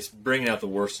them, it's bringing out the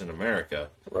worst in America.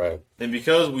 Right. And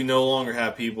because we no longer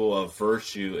have people of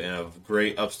virtue and of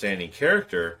great upstanding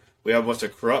character, we have a bunch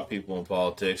of corrupt people in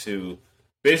politics who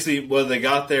basically, whether they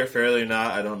got there fairly or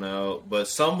not, I don't know, but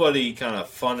somebody kind of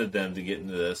funded them to get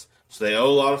into this. So they owe a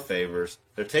lot of favors.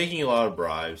 They're taking a lot of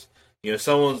bribes.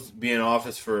 Someone's been in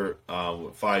office for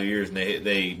 5 years and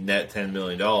they net $10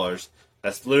 million.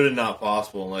 That's literally not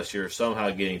possible unless you're somehow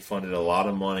getting funded a lot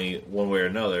of money one way or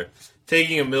another.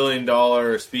 Taking $1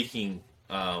 million speaking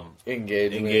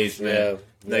engagement.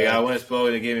 I went to spoke,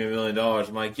 they gave me $1 million.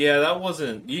 I'm like, that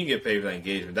wasn't, you didn't get paid for that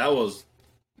engagement. That was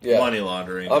money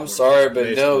laundering. I'm sorry, but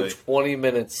basically, no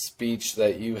 20-minute speech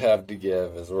that you have to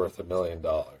give is worth $1 million.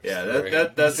 Yeah,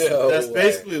 that's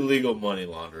basically legal money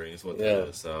laundering is what that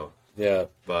is. So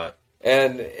but.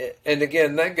 And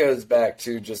again, that goes back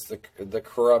to just the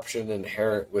corruption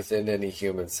inherent within any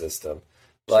human system.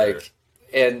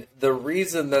 And the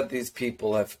reason that these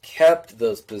people have kept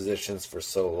those positions for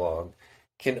so long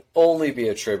can only be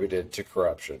attributed to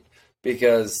corruption.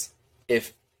 Because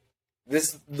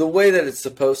the way that it's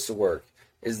supposed to work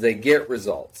is they get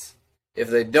results. If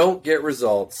they don't get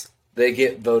results, they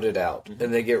get voted out. Mm-hmm.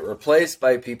 And they get replaced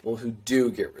by people who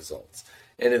do get results.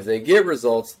 And if they get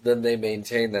results, then they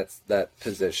maintain that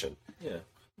position. Yeah.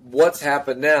 What's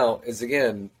happened now is,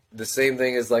 again, the same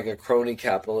thing as like a crony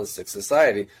capitalistic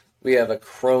society. We have a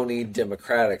crony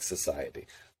democratic society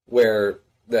where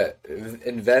the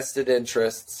invested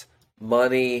interests,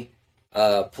 money,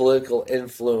 political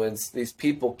influence, these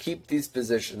people keep these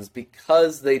positions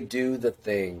because they do the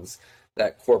things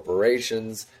that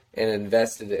corporations and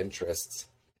invested interests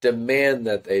demand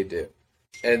that they do.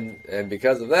 And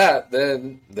because of that,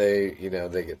 then they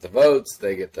get the votes,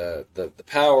 they get the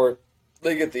power,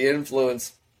 they get the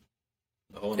influence,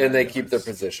 and they keep their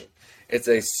position. It's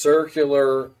a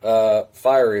circular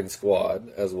firing squad,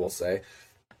 as we'll say,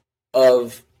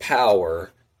 of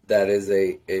power that is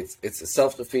it's a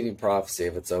self-defeating prophecy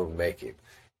of its own making.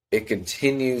 It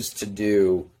continues to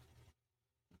do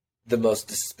the most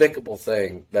despicable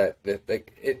thing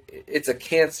it's a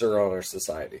cancer on our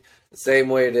society. The same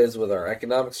way it is with our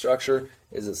economic structure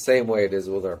is the same way it is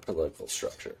with our political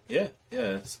structure. Yeah.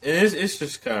 It's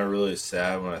just kind of really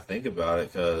sad when I think about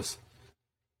it, because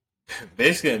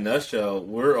basically, in a nutshell,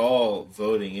 we're all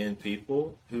voting in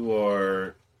people who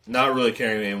are not really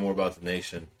caring anymore about the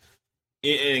nation.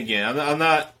 And again, I'm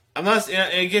not.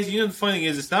 I guess the funny thing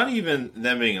is, it's not even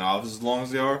them being in office as long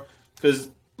as they are, because.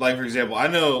 Like, for example, I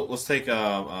know, let's take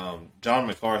John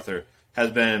MacArthur has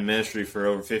been in ministry for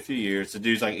over 50 years. The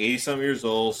dude's like 80-some years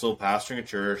old, still pastoring a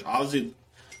church. Obviously,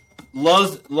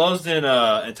 loves in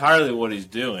entirely what he's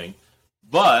doing.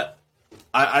 But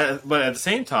but at the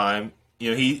same time,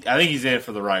 I think he's in it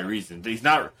for the right reason. He's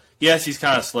not. Yes, he's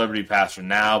kind of celebrity pastor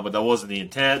now, but that wasn't the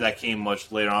intent. That came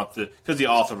much later on because he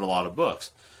authored a lot of books.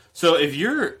 So if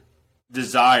your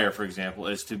desire, for example,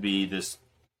 is to be this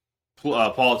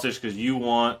politician because you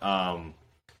want to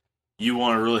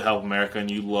really help America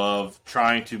and you love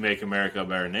trying to make America a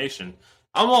better nation,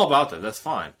 I'm all about that. That's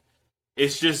fine.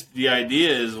 It's just the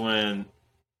idea is when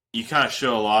you kind of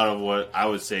show a lot of what I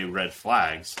would say red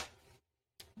flags,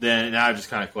 then now I just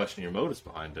kind of question your motives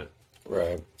behind it.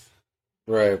 Right.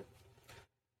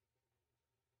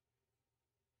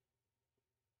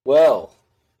 Well,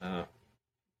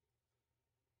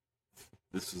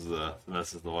 This was the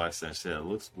message the wife sent. She said, it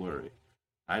looks blurry.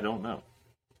 I don't know.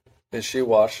 Is she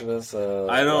watching us?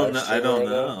 I don't know. I don't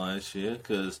know. Is she?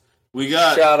 Because we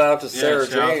got shout out to Sarah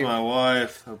Shout out to Jane. my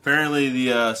wife. Apparently,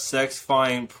 the Sex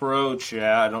Fine Pro chat.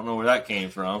 I don't know where that came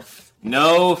from.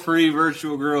 No free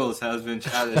virtual girls has been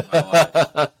chatted with my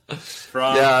wife.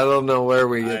 Yeah, I don't know where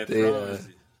we get the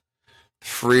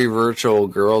free virtual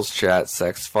girls chat.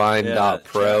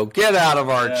 Sexfine.pro. Get out of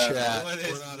our chat.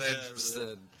 We're not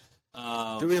interested.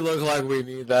 Do we look like we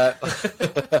need that?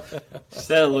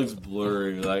 Said it looks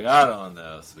blurry. Like, I don't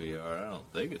know, sweetheart. I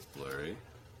don't think it's blurry.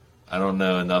 I don't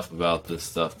know enough about this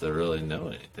stuff to really know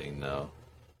anything, no.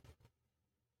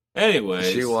 Anyways.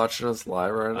 Is she watching us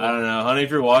live right now? I don't know. Honey, if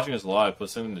you're watching us live,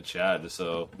 put something in the chat just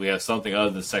so we have something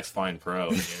other than Sex Fine Pro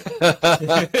in here.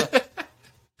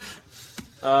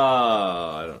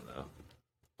 I don't know.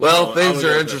 Well, things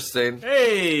are interesting.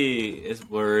 Hey, it's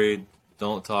blurry.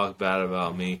 Don't talk bad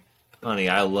about me. Honey,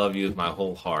 I love you with my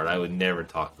whole heart. I would never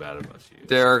talk bad about you.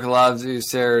 Derek loves you,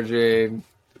 Sarah Jane.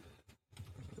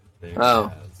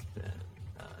 Oh.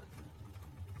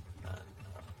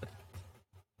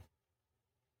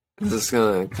 Is this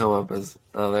going to come up as...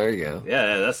 Oh, there you go.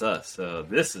 Yeah, that's us. So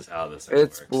this is how this works.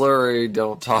 It's works. blurry.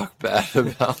 Don't talk bad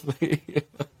about me.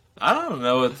 I don't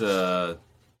know what to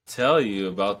tell you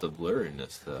about the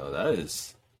blurriness, though. That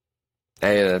is...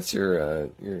 Hey, that's your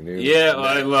new... Yeah, well,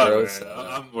 I love it.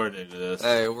 We're into this.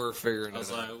 Hey, we're figuring it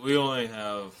out. Like, we only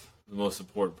have the most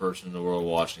important person in the world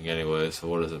watching anyway, so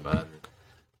what does it matter?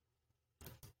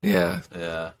 Yeah.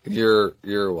 Yeah.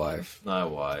 Your wife. My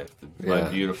wife. My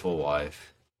beautiful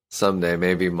wife. Someday,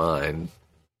 maybe mine.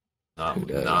 Not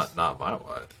my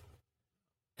wife.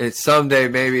 It's someday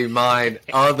maybe mine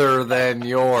other than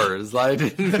yours. I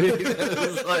didn't mean it.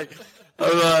 It's like...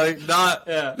 not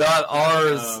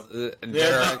ours.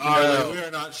 Derek, no. We are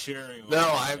not sharing. No,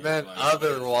 I meant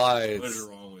otherwise. What is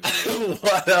wrong with you?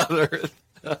 What other?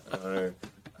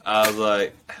 I was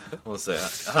like, what's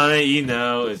that? Honey, you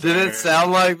know. Did it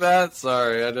sound like that?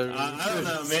 Sorry, I didn't. I don't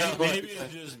know. Maybe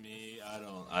it's just me.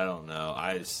 I don't know.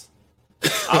 I'll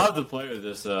have to play with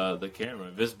this the camera.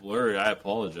 If it's blurry, I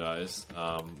apologize.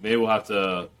 Maybe we'll have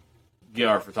to get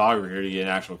our photographer here to get an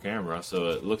actual camera so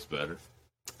it looks better.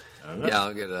 Yeah,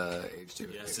 I'll get a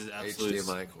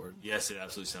HDMI cord. Yes, it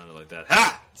absolutely sounded like that.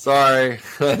 Ha! Sorry,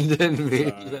 I didn't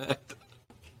mean that.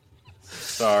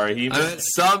 Sorry. I meant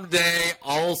someday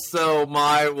also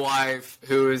my wife,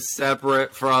 who is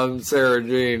separate from Sarah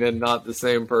Jean and not the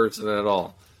same person at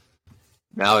all.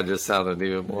 Now it just sounded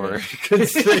even more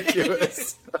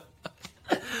conspicuous.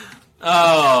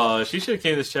 Oh, she should have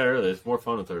came to this chat earlier. It's more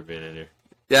fun with her being in here.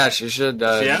 Yeah, she should.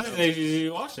 I don't think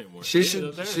you watch anymore. She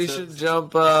should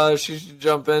jump. She should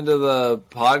jump into the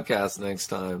podcast next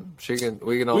time.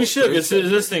 We should. It's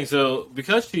this thing. So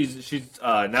because she's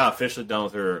now officially done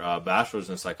with her bachelor's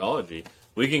in psychology,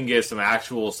 we can get some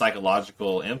actual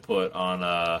psychological input on.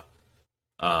 I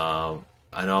know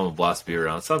I'm a blast to be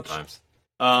around sometimes.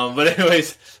 But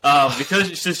anyways,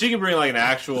 because she can bring like an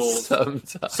actual,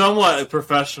 somewhat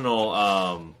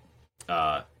professional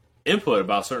input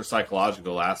about certain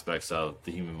psychological aspects of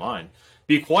the human mind.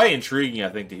 Be quite intriguing, I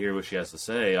think, to hear what she has to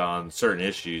say on certain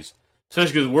issues,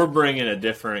 especially because we're bringing a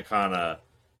different kind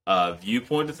of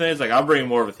viewpoint to things. Like, I'm bringing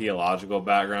more of a theological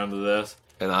background to this.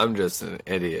 And I'm just an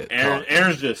idiot.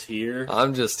 Aaron's just here.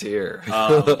 I'm just here.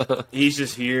 He's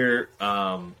just here.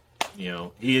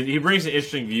 He brings an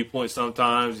interesting viewpoint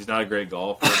sometimes. He's not a great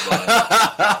golfer,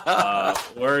 but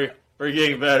we're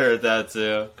getting better at that,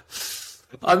 too.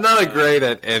 I'm not great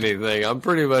at anything. I'm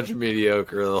pretty much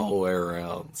mediocre the whole way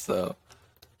around. So,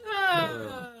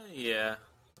 yeah.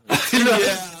 Well, you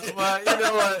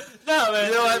know what? No, man.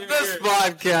 You know what? This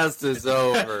podcast is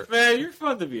over. Man, you're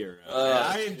fun to be around.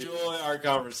 I enjoy our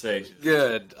conversations.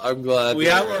 Good. I'm glad. We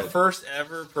have our first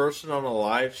ever person on a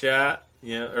live chat,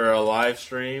 or a live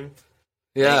stream.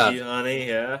 Yeah. Thank you, honey.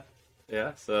 Yeah.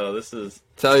 So this is.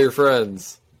 Tell your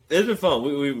friends. It's been fun.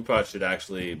 We probably should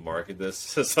actually market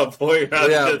this at some point.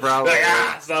 Yeah, probably. Like,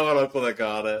 it's not what I'll click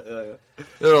on it.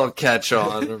 It'll catch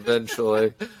on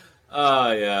eventually.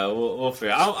 Yeah, we'll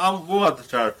figure. We'll have to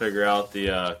try to figure out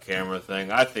the camera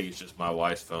thing. I think it's just my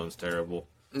wife's phone's terrible.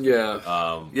 Yeah.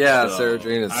 So Sarah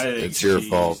Jane, it's your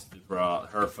fault.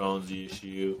 Her phone's the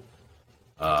issue.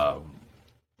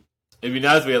 It'd be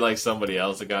nice if we had like somebody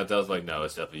else that got to tell us, like, no,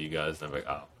 it's definitely you guys. And I'm like,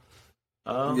 oh.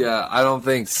 Yeah, I don't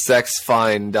think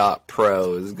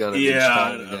sexfine.pro is going to be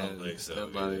I don't think so.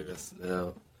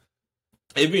 No.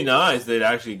 It'd be nice they'd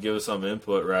actually give us some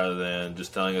input rather than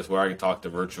just telling us where I can talk to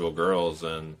virtual girls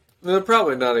and They're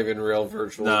probably not even real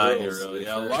virtual girls. Really.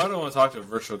 Yeah, well, I don't want to talk to a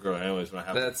virtual girl anyways.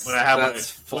 That's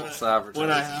false advertising. When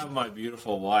I have my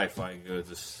beautiful wife, I can go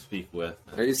to speak with.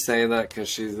 Are you saying that because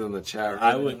she's in the chat room?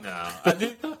 I would know.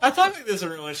 I talk like this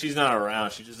when she's not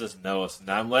around. She just doesn't know us, and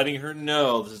I'm letting her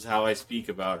know this is how I speak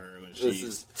about her when she's. This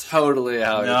is totally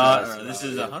how. No, this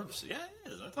is 100%. Yeah,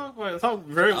 it is. I talk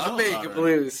very well. I'm being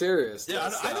completely serious. Yeah,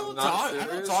 I don't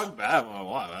talk bad with my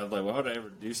wife. I was like, why would I ever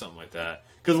do something like that?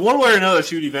 Because one way or another,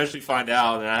 she would eventually find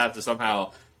out, and I have to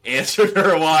somehow answer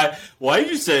her why did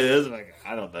you say this? I'm like,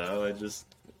 I don't know. It's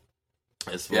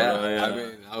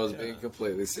I was being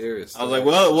completely serious. I was like,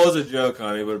 well, it was a joke,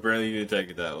 honey, but apparently you didn't take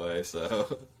it that way.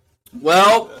 So,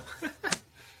 well,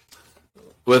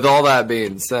 with all that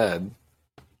being said,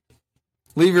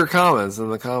 leave your comments in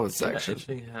the comment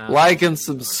section. Like and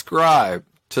subscribe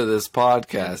to this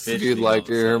podcast if you'd like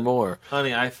to hear more.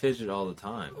 Honey, I fidget all the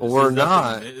time.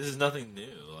 This is nothing new.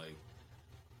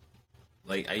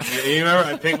 You remember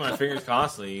I pick my fingers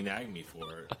constantly. You nag me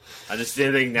for it. I just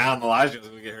did think now in the live show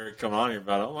we get her coming on here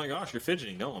about, oh my gosh, you're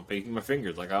fidgeting. No, I'm picking my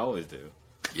fingers like I always do.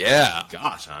 Yeah.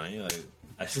 Gosh, honey,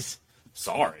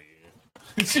 sorry.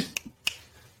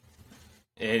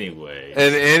 Anyway.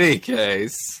 In any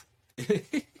case.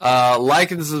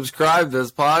 Like and subscribe to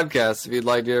this podcast if you'd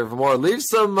like to hear more. Leave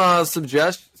some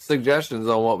suggestions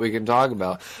on what we can talk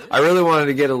about. I really wanted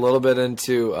to get a little bit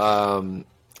into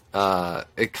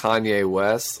Kanye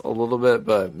West a little bit,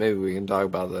 but maybe we can talk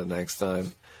about that next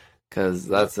time because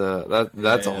that's a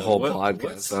whole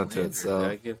podcast onto it. So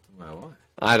I give to my wife?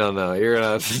 I don't know. You're gonna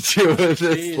have to deal with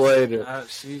this later.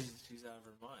 She's out of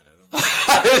her mind.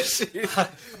 I don't know.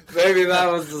 Maybe that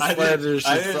was the slander she's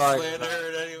talking about. I didn't slander her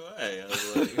in any way. I was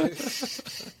like,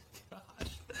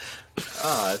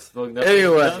 gosh.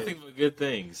 Nothing but good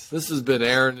things. This has been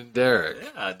Aaron and Derek.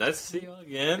 Yeah, nice to see you all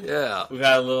again. Yeah. We've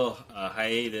had a little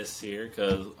hiatus here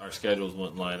because our schedules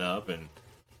wouldn't line up, and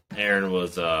Aaron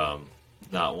was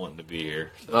not wanting to be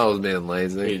here. So I was being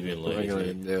lazy. He's being lazy. What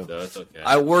can do? So it's okay.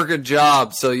 I work a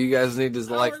job, so you guys need to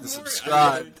like and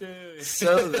subscribe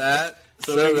so that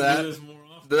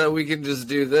we can just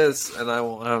do this, and I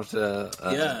won't have to.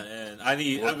 And I've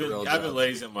been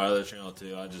lazy on my other channel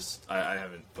too. I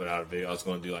haven't put out a video. I was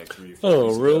going to do like 3 or 4.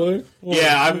 Oh, really?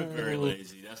 Yeah, I've been very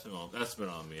lazy. That's been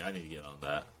on me. I need to get on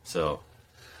that. So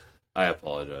I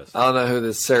apologize. I don't know who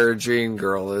this Sarah Jean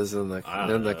girl is in the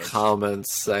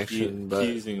comments section, but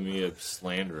accusing me of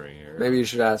slandering her. Maybe you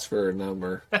should ask for her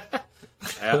number.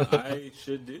 I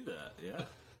should do that. Yeah.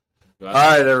 All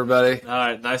right, everybody. All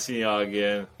right, nice seeing y'all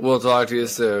again. We'll talk to you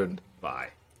soon. Bye.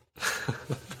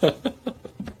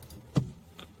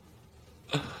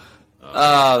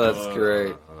 Oh, that's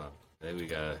great. Maybe we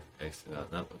gotta exit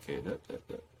out. No, okay, no.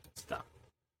 Stop.